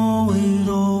both know it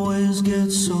always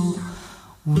gets so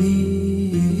weird.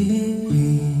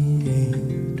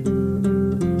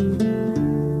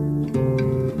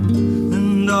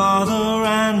 And all the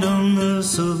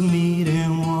randomness of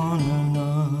meeting one another.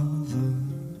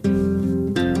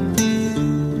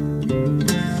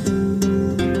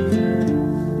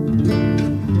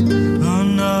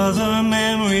 Another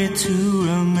memory to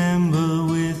remember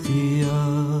with the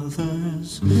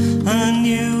others. A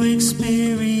new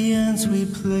experience we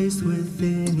placed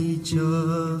within each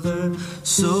other.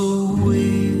 So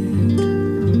weird.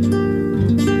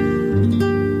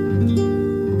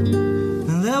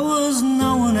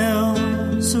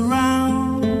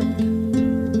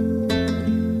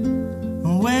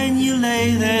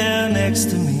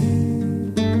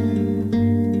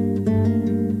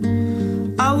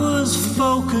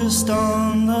 focused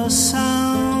on the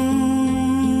sound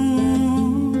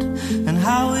and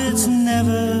how it's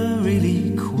never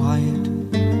really quiet.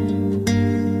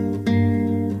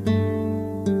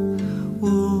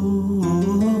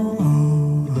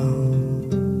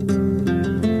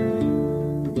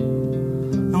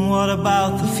 And what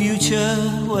about the future?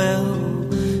 Well,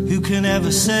 who can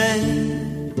ever say?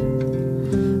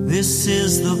 This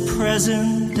is the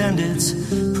present and it's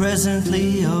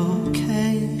presently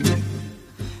okay.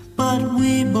 But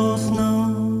we both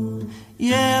know,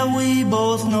 yeah, we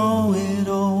both know it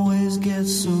always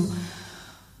gets so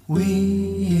weird.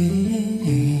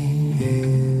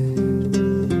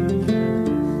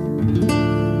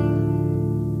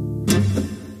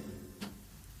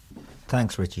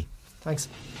 Thanks, Richie. Thanks.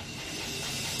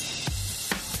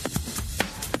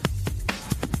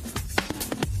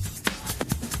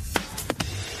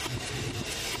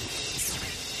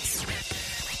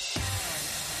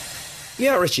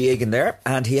 Yeah, Richie Egan there,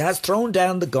 and he has thrown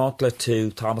down the gauntlet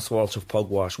to Thomas Walsh of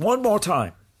Pugwash one more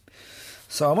time.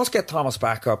 So I must get Thomas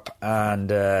back up and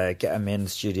get him in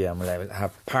the studio, and we'll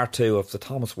have part 2 of the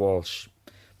Thomas Walsh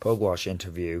Pugwash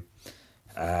interview,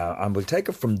 and we'll take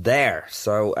it from there.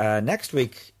 So next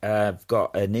week I've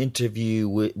got an interview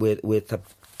with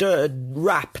a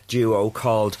rap duo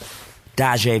called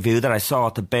Deja Vu that I saw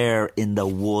at the Bear in the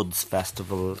Woods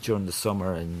festival during the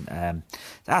summer, and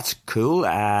that's cool.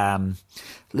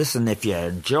 Listen, if you're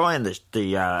enjoying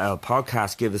the Owl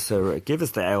podcast, give us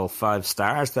the Owl 5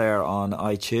 stars there on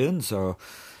iTunes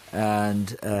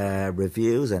and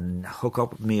reviews, and hook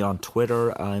up with me on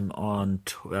Twitter. I'm on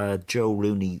Joe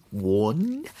Rooney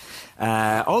 1.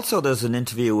 Also, there's an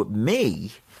interview with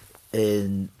me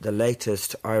in the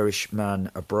latest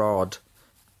Irishman Abroad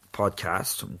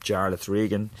podcast from Jarlath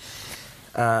Regan.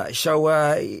 So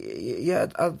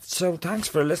thanks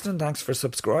for listening, thanks for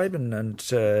subscribing, and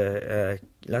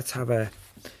let's have a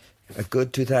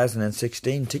good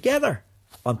 2016 together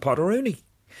on Potteroonie.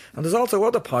 And there's also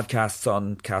other podcasts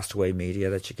on Castaway Media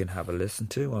that you can have a listen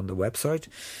to on the website.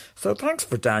 So thanks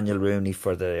for Daniel Rooney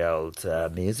for the old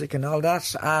music and all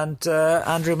that, and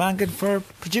Andrew Mangan for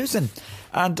producing.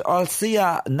 And I'll see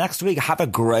you next week. Have a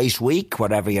great week,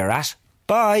 whatever you're at.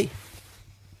 Bye.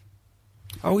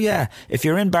 Oh yeah, if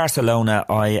you're in Barcelona,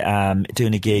 I am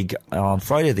doing a gig on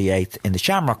Friday the 8th in the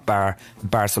Shamrock Bar in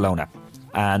Barcelona,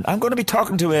 and I'm going to be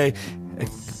talking to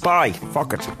bye,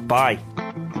 fuck it, bye.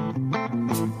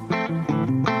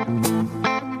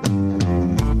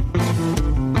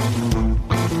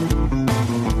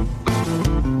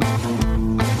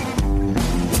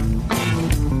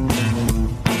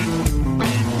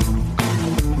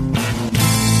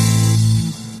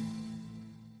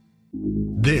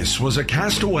 This was a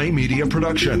Castaway Media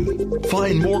production.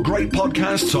 Find more great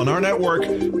podcasts on our network.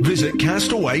 Visit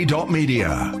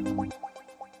castaway.media.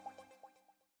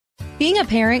 Being a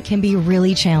parent can be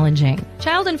really challenging.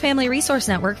 Child and Family Resource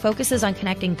Network focuses on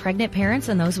connecting pregnant parents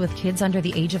and those with kids under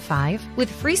the age of 5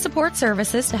 with free support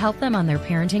services to help them on their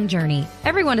parenting journey.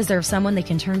 Everyone deserves someone they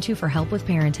can turn to for help with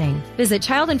parenting. Visit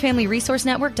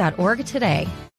childandfamilyresourcenetwork.org today.